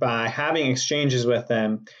Chinese, by having exchanges with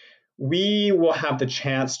them, we will have the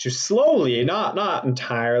chance to slowly, not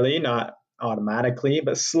entirely, not automatically,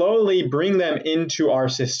 but slowly bring them into our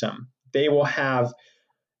system. They will have,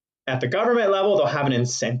 at the government level, they'll have an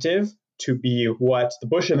incentive to be what the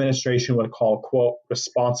Bush administration would call, quote,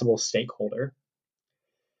 responsible stakeholder.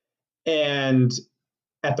 And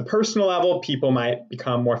at the personal level, people might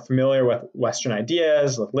become more familiar with Western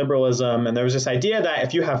ideas, with liberalism. And there was this idea that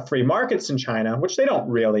if you have free markets in China, which they don't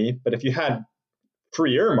really, but if you had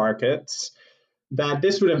freer markets, that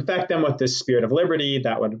this would infect them with this spirit of liberty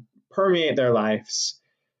that would permeate their lives,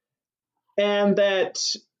 and that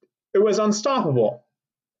it was unstoppable.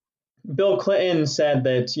 Bill Clinton said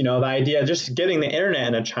that, the idea of just getting the internet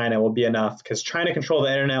into China will be enough, because trying to control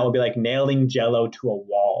the internet will be like nailing Jello to a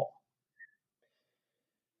wall.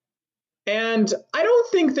 And I don't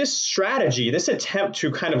think this strategy, this attempt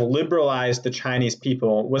to kind of liberalize the Chinese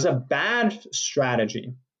people, was a bad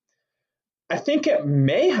strategy. I think it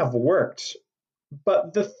may have worked.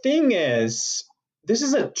 But the thing is, this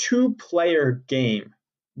is a two-player game.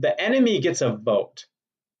 The enemy gets a vote.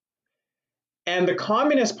 And the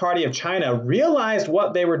Communist Party of China realized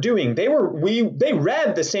what they were doing. They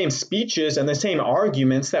read the same speeches and the same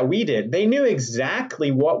arguments that we did. They knew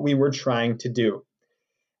exactly what we were trying to do.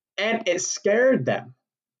 And it scared them.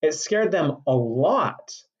 It scared them a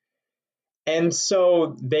lot. And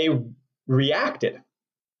so they reacted.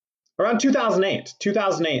 Around 2008.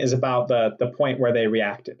 2008 is about the point where they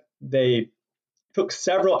reacted. They took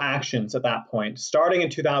several actions at that point. Starting in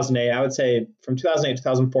 2008, I would say from 2008 to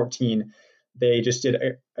 2014, they just did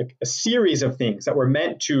a series of things that were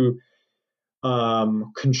meant to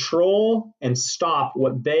control and stop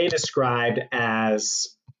what they described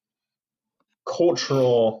as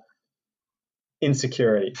cultural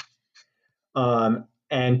insecurity,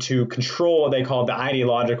 and to control what they called the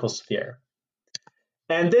ideological sphere.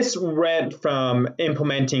 And this went from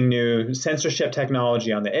implementing new censorship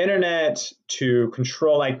technology on the internet to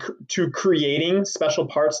creating special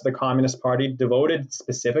parts of the Communist Party devoted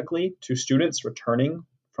specifically to students returning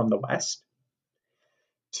from the West,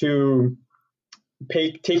 to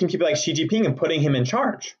taking people like Xi Jinping and putting him in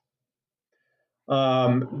charge.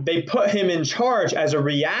 They put him in charge as a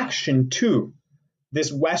reaction to this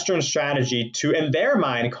Western strategy to, in their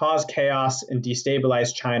mind, cause chaos and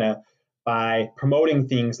destabilize China by promoting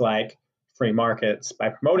things like free markets, by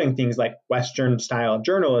promoting things like Western style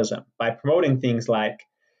journalism, by promoting things like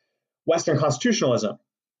Western constitutionalism.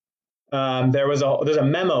 There's a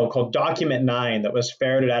memo called Document 9 that was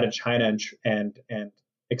ferreted out of China and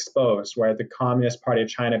exposed, where the Communist Party of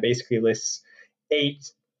China basically lists 8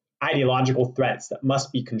 ideological threats that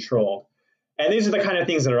must be controlled. And these are the kind of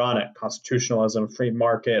things that are on it: constitutionalism, free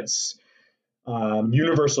markets,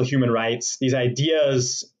 universal human rights. These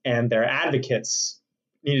ideas and their advocates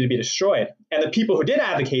needed to be destroyed. And the people who did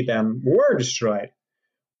advocate them were destroyed,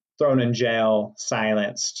 thrown in jail,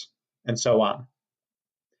 silenced, and so on.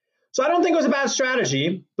 So I don't think it was a bad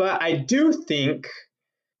strategy, but I do think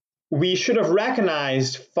we should have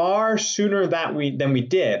recognized far sooner than we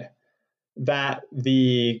did that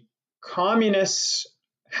the communists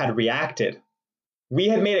had reacted. We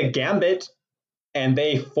had made a gambit and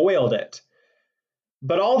they foiled it.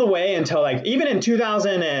 But all the way until even in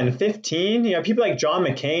 2015, people like John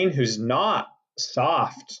McCain, who's not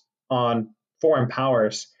soft on foreign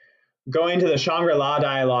powers, going to the Shangri-La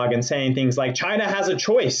dialogue and saying things like China has a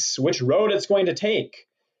choice which road it's going to take.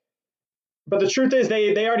 But the truth is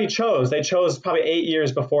they already chose. They chose probably 8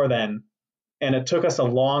 years before then. And it took us a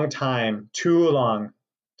long time, too long,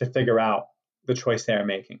 to figure out the choice they are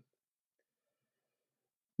making.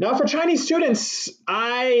 Now, for Chinese students,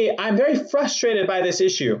 I'm very frustrated by this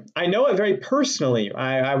issue. I know it very personally.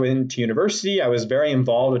 I went to university. I was very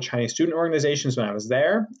involved with Chinese student organizations when I was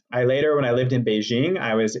there. When I lived in Beijing,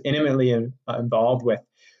 I was intimately involved with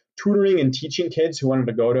tutoring and teaching kids who wanted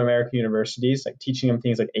to go to American universities, like teaching them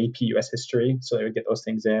things like AP US history, so they would get those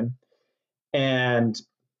things in. And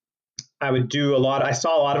I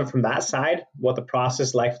saw a lot of it from that side, what the process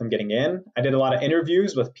is like from getting in. I did a lot of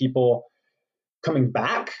interviews with people coming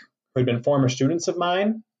back who had been former students of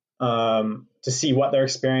mine to see what their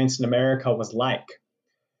experience in America was like.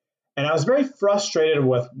 And I was very frustrated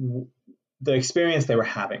with the experience they were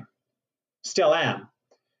having. Still am.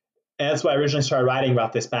 And that's why I originally started writing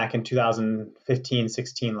about this back in 2015,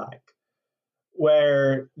 16,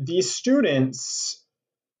 where these students,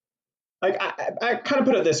 I kind of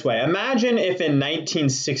put it this way. Imagine if in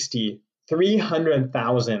 1960,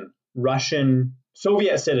 300,000 Russian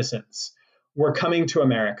Soviet citizens were coming to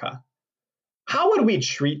America. How would we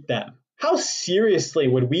treat them? How seriously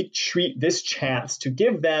would we treat this chance to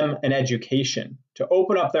give them an education, to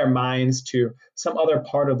open up their minds to some other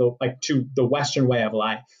part of to the Western way of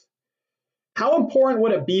life? How important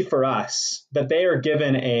would it be for us that they are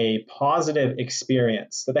given a positive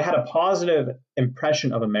experience, that they had a positive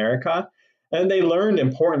impression of America, and they learned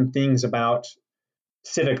important things about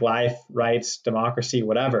civic life, rights, democracy,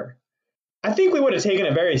 whatever? I think we would have taken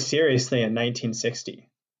it very seriously in 1960.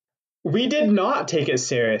 We did not take it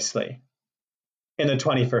seriously in the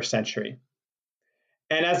 21st century.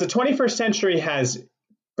 And as the 21st century has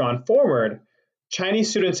gone forward, Chinese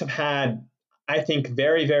students have had, I think,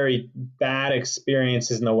 very, very bad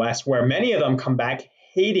experiences in the West, where many of them come back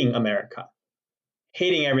hating America,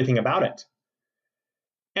 hating everything about it.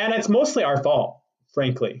 And it's mostly our fault,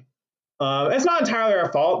 frankly. It's not entirely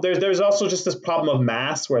our fault. There's also just this problem of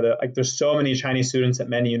mass where there's so many Chinese students at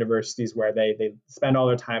many universities where they spend all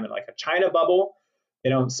their time in like a China bubble. They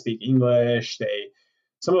don't speak English.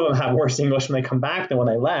 Some of them have worse English when they come back than when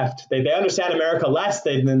they left. They understand America less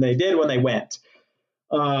than they did when they went.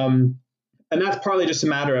 And that's partly just a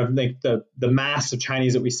matter of like the mass of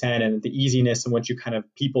Chinese that we send and the easiness in which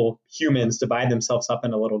humans divide themselves up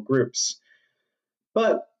into little groups.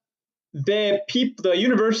 But the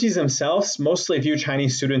universities themselves mostly view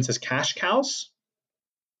Chinese students as cash cows.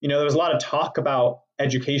 There was a lot of talk about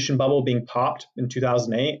education bubble being popped in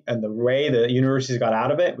 2008, and the way the universities got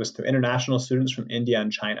out of it was through international students from India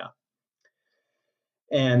and China.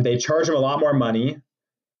 And they charge them a lot more money,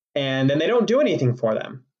 and then they don't do anything for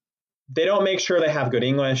them. They don't make sure they have good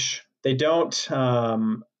English. They don't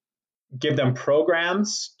give them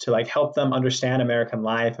programs to like help them understand American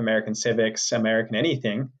life, American civics, American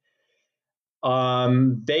anything.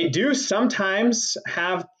 They do sometimes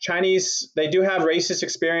have racist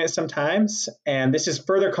experience sometimes, and this is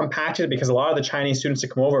further compacted because a lot of the Chinese students that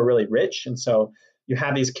come over are really rich, and so you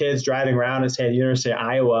have these kids driving around and say the University of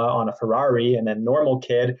Iowa on a Ferrari, and then normal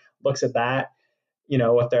kid looks at that,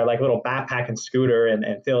 with their like little backpack and scooter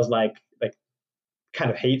and feels like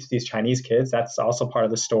kind of hates these Chinese kids. That's also part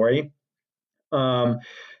of the story. So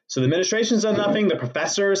the administration's done nothing. The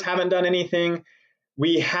professors haven't done anything.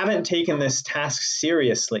 We haven't taken this task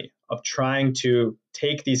seriously of trying to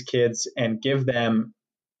take these kids and give them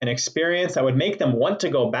an experience that would make them want to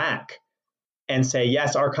go back and say,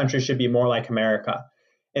 yes, our country should be more like America.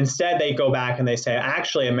 Instead, they go back and they say,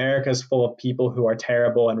 actually, America is full of people who are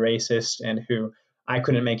terrible and racist and who I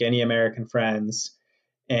couldn't make any American friends,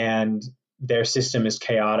 and their system is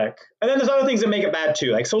chaotic. And then there's other things that make it bad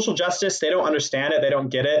too, like social justice. They don't understand it. They don't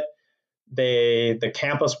get it. The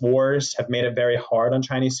campus wars have made it very hard on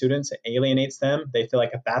Chinese students. It alienates them. They feel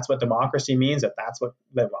like if that's what democracy means, that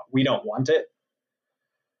we don't want it.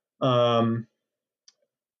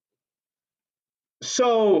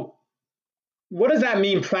 So what does that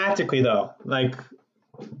mean practically, though? Like,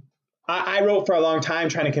 I wrote for a long time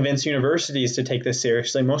trying to convince universities to take this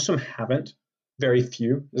seriously. Most of them haven't. Very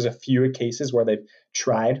few. There's a few cases where they've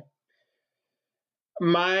tried.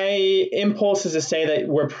 My impulse is to say that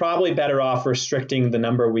we're probably better off restricting the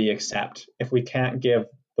number we accept if we can't give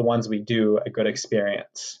the ones we do a good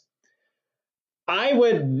experience. I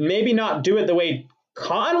would maybe not do it the way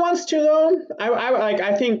Cotton wants to, though.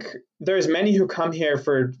 I think there's many who come here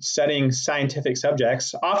for studying scientific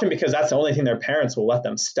subjects, often because that's the only thing their parents will let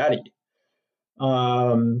them study.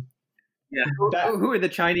 Yeah. Who are the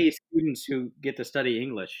Chinese students who get to study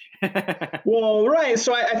English? Well, right.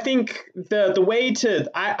 So I think the way to,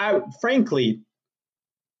 frankly,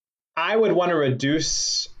 I would want to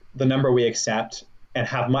reduce the number we accept and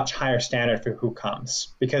have much higher standard for who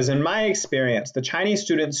comes. Because in my experience, the Chinese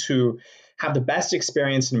students who have the best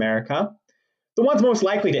experience in America, the ones most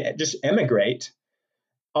likely to just immigrate,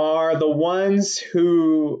 are the ones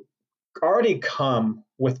who already come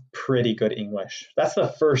with pretty good English. That's the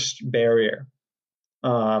first barrier.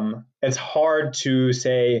 It's hard to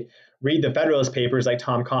say, read the Federalist Papers like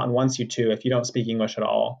Tom Cotton wants you to if you don't speak English at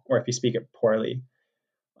all, or if you speak it poorly.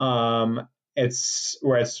 It's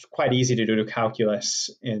quite easy to do calculus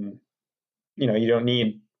you don't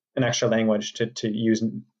need an extra language to use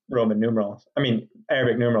Arabic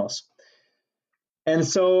numerals. And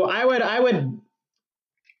so I would,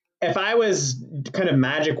 if I was kind of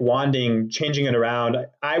magic wanding, changing it around,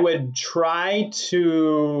 I would try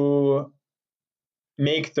to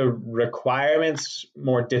make the requirements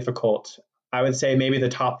more difficult. I would say maybe the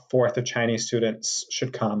top fourth of Chinese students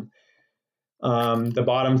should come. The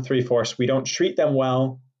bottom 3/4, we don't treat them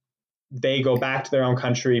well. They go back to their own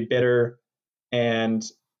country bitter. And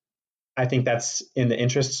I think that's in the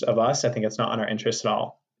interests of us. I think it's not in our interest at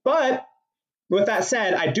all. But with that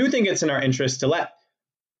said, I do think it's in our interest to let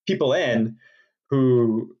people in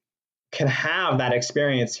who can have that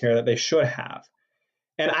experience here that they should have.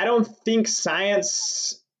 And I don't think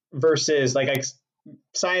science versus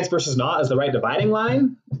not is the right dividing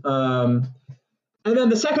line. And then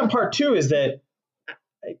the second part too is that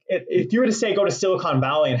if you were to say go to Silicon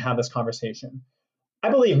Valley and have this conversation, I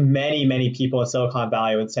believe many, many people in Silicon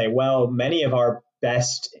Valley would say, well, many of our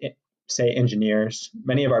best, say, engineers,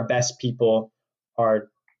 many of our best people are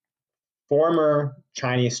former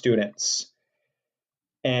Chinese students.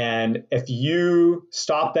 And if you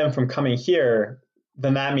stop them from coming here,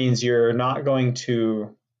 then that means you're not going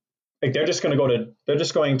to, they're just going to go to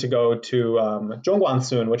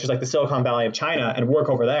Zhongguancun, which is like the Silicon Valley of China, and work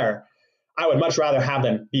over there. I would much rather have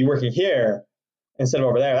them be working here instead of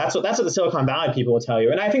over there. That's what the Silicon Valley people will tell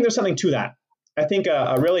you. And I think there's something to that. I think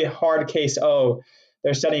a really hard case,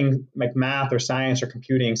 they're studying like math or science or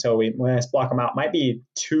computing, so we want to block them out, might be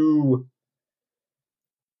too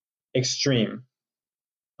extreme.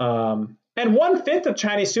 And 1/5 of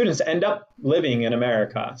Chinese students end up living in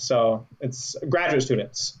America. So it's graduate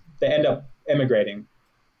students. They end up immigrating.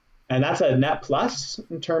 And that's a net plus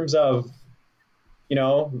in terms of,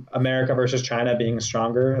 America versus China being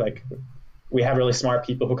stronger. Like, we have really smart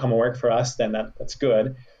people who come and work for us, then that's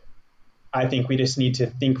good. I think we just need to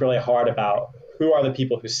think really hard about who are the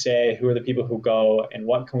people who stay, who are the people who go, and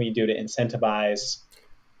what can we do to incentivize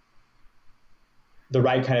the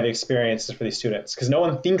right kind of experiences for these students, because no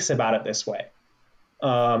one thinks about it this way.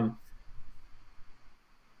 So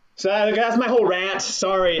that's my whole rant.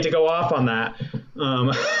 Sorry to go off on that.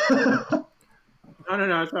 No,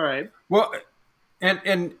 it's all right. Well, and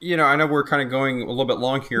I know we're kind of going a little bit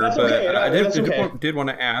long here, That's but okay. I Okay. did want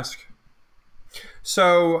to ask.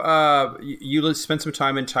 So you spent some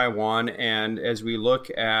time in Taiwan, and as we look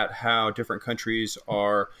at how different countries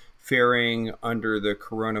are faring under the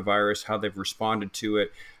coronavirus, how they've responded to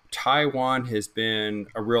it, Taiwan has been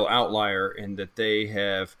a real outlier in that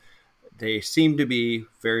they seem to be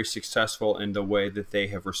very successful in the way that they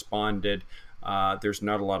have responded. There's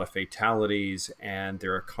not a lot of fatalities, and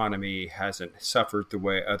their economy hasn't suffered the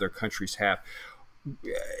way other countries have.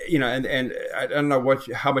 And I don't know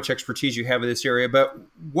how much expertise you have in this area, but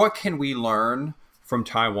what can we learn from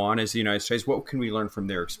Taiwan as the United States? What can we learn from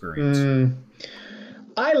their experience?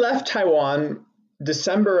 I left Taiwan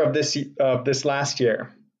December of this last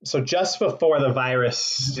year, so just before the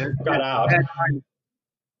virus got out.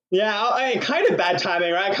 Yeah, I kind of bad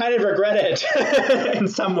timing, right? I kind of regret it in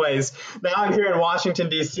some ways. Now I'm here in Washington,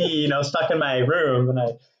 D.C., stuck in my room, and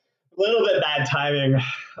a little bit bad timing.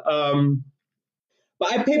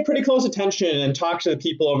 But I paid pretty close attention and talked to the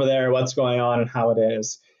people over there, what's going on and how it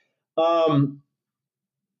is. To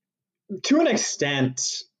an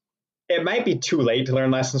extent, it might be too late to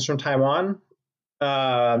learn lessons from Taiwan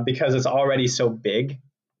because it's already so big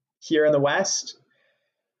here in the West,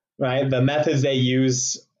 right? The methods they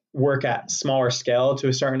use work at smaller scale to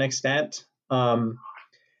a certain extent. And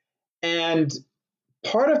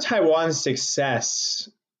part of Taiwan's success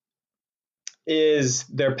is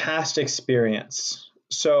their past experience.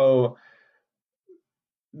 So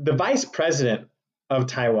the vice president of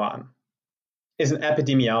Taiwan is an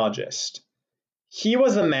epidemiologist. He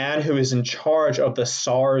was the man who was in charge of the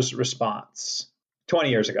SARS response 20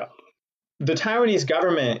 years ago. The Taiwanese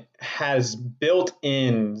government has built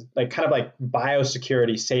in kind of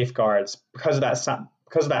biosecurity safeguards because of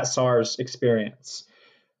that SARS experience,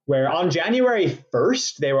 where on January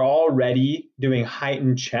 1st, they were already doing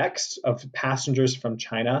heightened checks of passengers from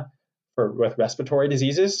China with respiratory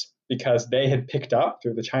diseases because they had picked up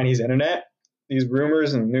through the Chinese internet these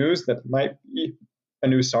rumors and news that might be a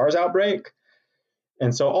new SARS outbreak.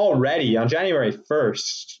 And so already on January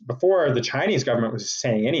 1st, before the Chinese government was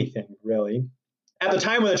saying anything really, at the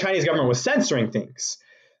time when the Chinese government was censoring things,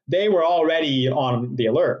 they were already on the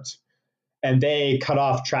alert. And they cut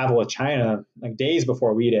off travel with China days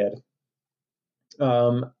before we did.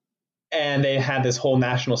 And they had this whole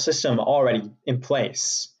national system already in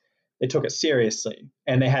place. They took it seriously.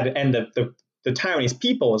 And they had, and the Taiwanese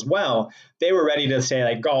people as well, they were ready to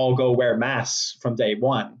say all go wear masks from day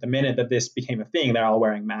one. The minute that this became a thing, they're all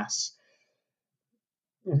wearing masks.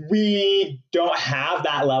 We don't have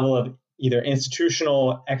that level of either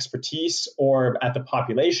institutional expertise or at the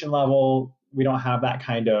population level, we don't have that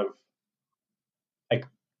kind of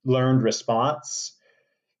learned response.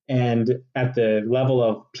 And at the level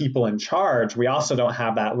of people in charge, we also don't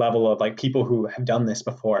have that level of people who have done this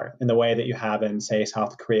before in the way that you have in, say,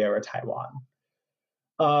 South Korea or Taiwan.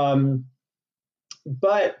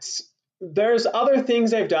 But there's other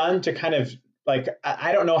things they've done to kind of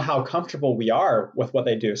I don't know how comfortable we are with what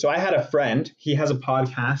they do. So I had a friend, he has a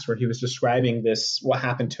podcast where he was describing what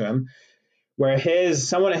happened to him, where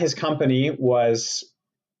someone at his company was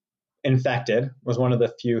infected, was one of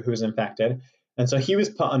the few who was infected. And so he was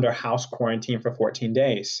put under house quarantine for 14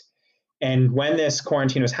 days. And when this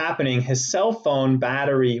quarantine was happening, his cell phone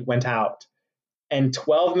battery went out. And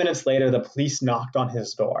 12 minutes later, the police knocked on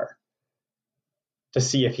his door to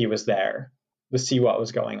see if he was there, to see what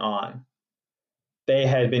was going on. They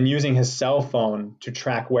had been using his cell phone to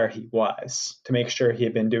track where he was, to make sure he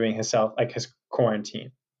had been doing his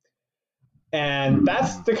quarantine. And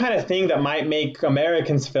that's the kind of thing that might make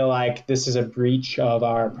Americans feel like this is a breach of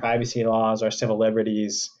our privacy laws, our civil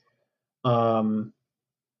liberties. The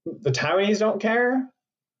Taiwanese don't care,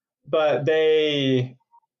 but they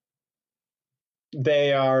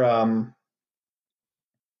are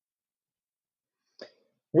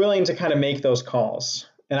willing to kind of make those calls.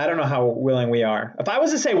 And I don't know how willing we are. If I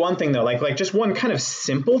was to say one thing though, like just one kind of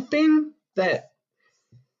simple thing that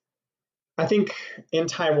I think in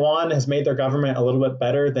Taiwan has made their government a little bit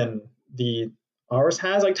better than ours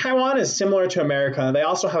has. Like Taiwan is similar to America. They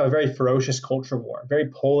also have a very ferocious culture war, very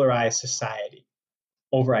polarized society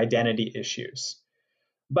over identity issues.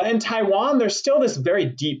 But in Taiwan, there's still this very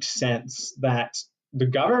deep sense that the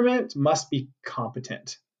government must be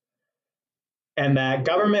competent, and that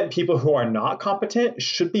government people who are not competent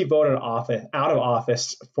should be voted out of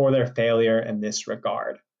office for their failure in this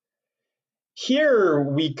regard. Here,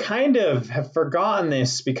 we kind of have forgotten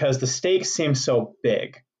this because the stakes seem so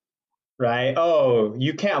big, right? Oh,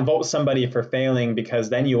 you can't vote somebody for failing because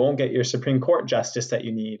then you won't get your Supreme Court justice that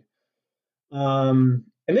you need. And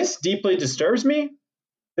this deeply disturbs me.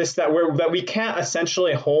 That we can't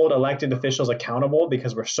essentially hold elected officials accountable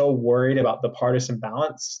because we're so worried about the partisan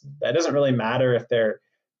balance. That doesn't really matter if they're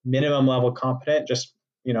minimum level competent, just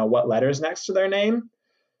what letters next to their name.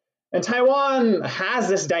 And Taiwan has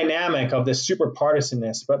this dynamic of this super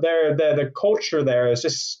partisanness, but the culture there is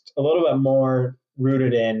just a little bit more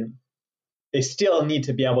rooted in they still need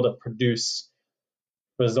to be able to produce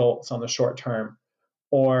results on the short term,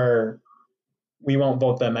 or we won't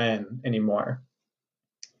vote them in anymore.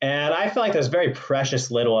 And I feel like there's very precious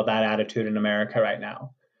little of that attitude in America right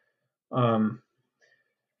now.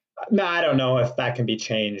 Now, I don't know if that can be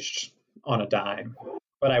changed on a dime,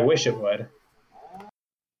 but I wish it would.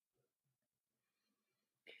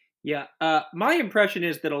 Yeah, my impression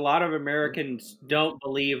is that a lot of Americans don't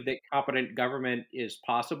believe that competent government is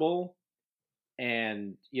possible.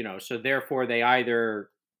 And, so therefore they either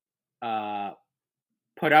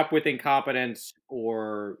put up with incompetence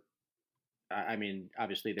or,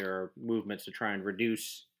 obviously there are movements to try and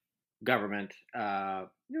reduce government,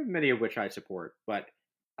 many of which I support. But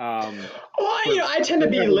I tend to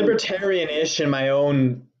be libertarian-ish in my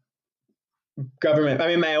own government,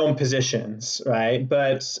 my own positions, right?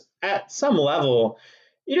 But at some level,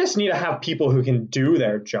 you just need to have people who can do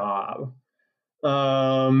their job.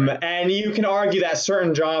 And you can argue that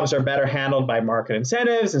certain jobs are better handled by market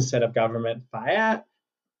incentives instead of government fiat.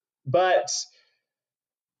 But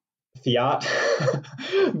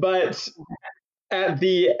at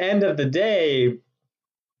the end of the day,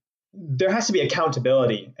 there has to be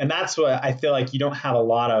accountability. And that's what I feel like you don't have a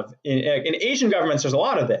lot of. In Asian governments, there's a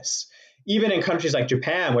lot of this. Even in countries like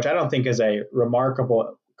Japan, which I don't think is a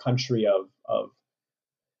remarkable country of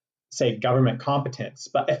say, government competence.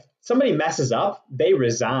 But if somebody messes up, they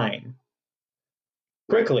resign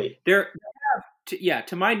quickly.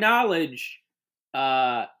 To my knowledge,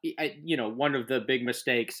 one of the big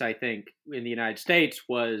mistakes I think in the United States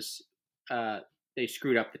was they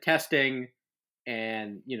screwed up the testing,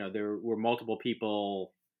 and there were multiple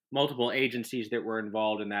agencies that were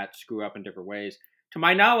involved in that screw up in different ways. To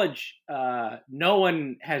my knowledge, no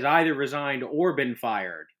one has either resigned or been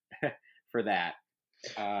fired for that.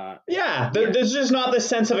 There's just not this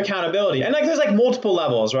sense of accountability. And there's multiple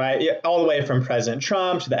levels, right? All the way from President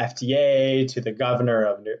Trump to the FDA to the governor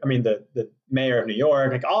of, the mayor of New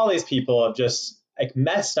York. All these people have just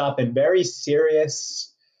messed up in very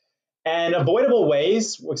serious and avoidable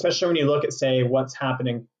ways, especially when you look at, say, what's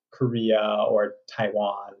happening in Korea or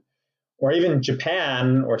Taiwan or even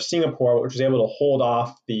Japan or Singapore, which was able to hold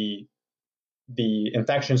off the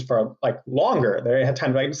infections for longer. They had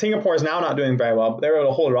time. Singapore is now not doing very well, but they were able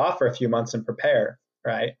to hold it off for a few months and prepare,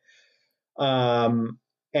 right? And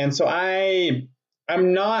so I'm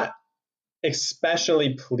not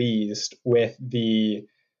especially pleased with the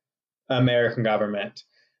American government.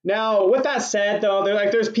 Now, with that said, though,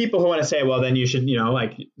 there's people who want to say, well, then you should,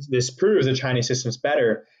 this proves the Chinese system's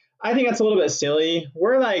better. I think that's a little bit silly.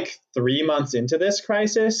 We're 3 months into this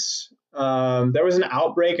crisis. There was an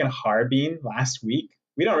outbreak in Harbin last week.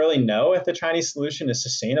 We don't really know if the Chinese solution is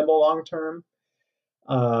sustainable long term.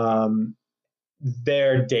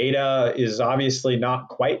 Their data is obviously not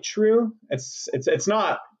quite true. It's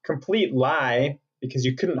not complete lie because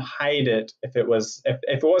you couldn't hide it if it was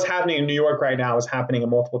happening in New York right now, it was happening in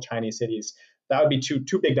multiple Chinese cities. That would be too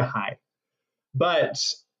big to hide. But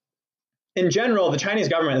in general, the Chinese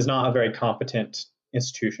government is not a very competent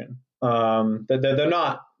institution. They're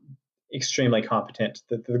not extremely competent.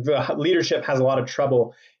 The leadership has a lot of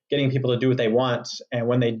trouble getting people to do what they want. And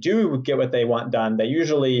when they do get what they want done, they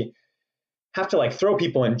usually have to throw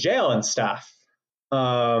people in jail and stuff.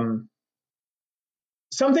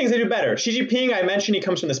 Some things they do better. Xi Jinping, I mentioned, he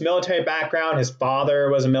comes from this military background. His father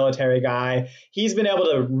was a military guy. He's been able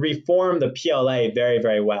to reform the PLA very,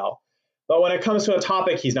 very well. But when it comes to a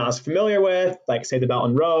topic he's not as familiar with, like say the Belt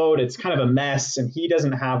and Road, it's kind of a mess and he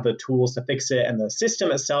doesn't have the tools to fix it. And the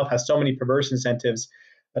system itself has so many perverse incentives.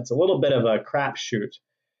 That's a little bit of a crapshoot.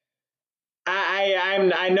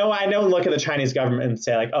 I know look at the Chinese government and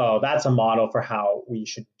say like, oh, that's a model for how we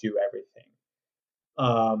should do everything.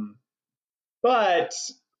 But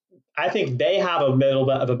I think they have a little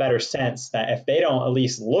bit of a better sense that if they don't at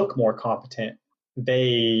least look more competent,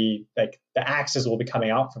 the axes will be coming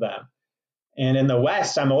out for them. And in the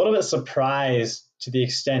West, I'm a little bit surprised to the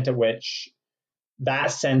extent at which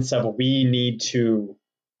that sense of we need to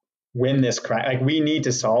win this crime, like we need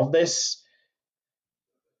to solve this,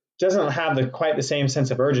 doesn't have quite the same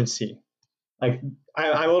sense of urgency. Like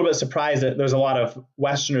I'm a little bit surprised that there's a lot of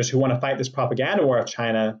Westerners who want to fight this propaganda war of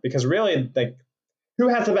China, because really, like, who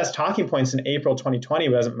has the best talking points in April 2020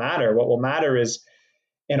 doesn't matter. What will matter is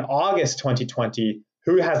in August 2020,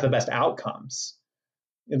 who has the best outcomes.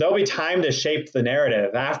 There'll be time to shape the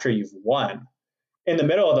narrative after you've won. In the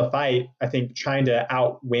middle of the fight, I think trying to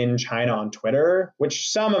outwin China on Twitter, which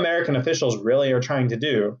some American officials really are trying to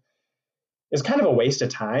do, is kind of a waste of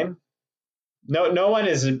time. No one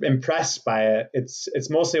is impressed by it. It's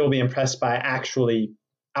mostly will be impressed by actually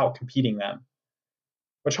outcompeting them,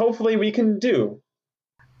 which hopefully we can do.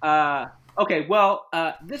 Okay, well,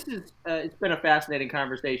 this is it's been a fascinating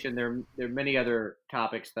conversation. There are many other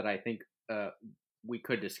topics that I think we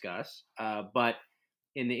could discuss, but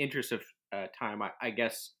in the interest of time, I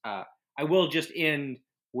guess I will just end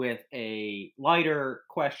with a lighter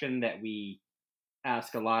question that we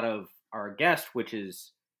ask a lot of our guests, which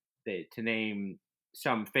is to name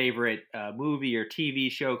some favorite movie or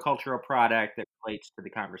TV show, cultural product that relates to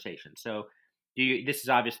the conversation. So, this is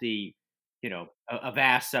obviously, a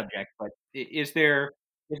vast subject, but is there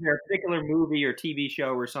a particular movie or TV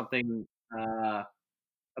show or something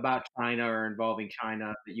about China or involving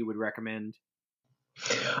China that you would recommend?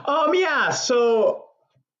 Yeah, so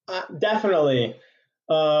definitely.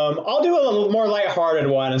 I'll do a little more lighthearted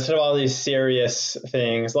one instead of all these serious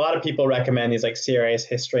things. A lot of people recommend these like serious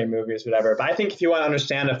history movies, whatever. But I think if you want to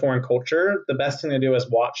understand a foreign culture, the best thing to do is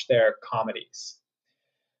watch their comedies.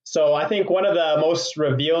 So I think one of the most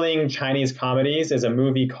revealing Chinese comedies is a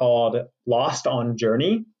movie called Lost on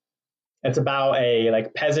Journey. It's about a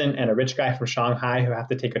peasant and a rich guy from Shanghai who have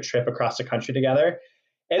to take a trip across the country together.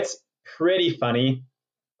 It's pretty funny.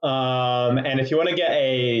 And if you want to get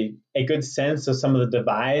a good sense of some of the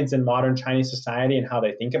divides in modern Chinese society and how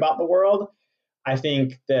they think about the world, I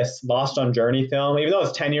think this Lost on Journey film, even though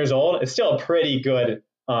it's 10 years old, it's still a pretty good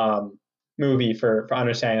movie for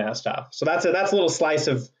understanding that stuff. So that's a little slice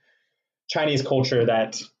of Chinese culture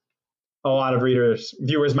that a lot of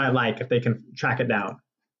viewers might like if they can track it down.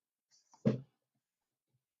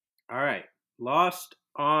 All right. Lost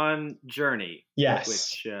on Journey. Yes.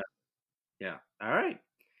 Which, yeah. All right.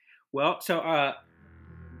 Well, so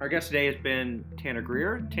our guest today has been Tanner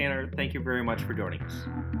Greer. Tanner, thank you very much for joining us.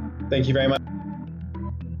 Thank you very much.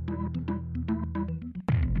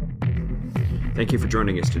 Thank you for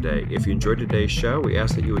joining us today. If you enjoyed today's show, we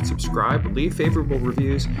ask that you would subscribe, leave favorable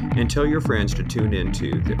reviews, and tell your friends to tune in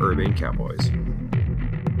to the Urbane Cowboys.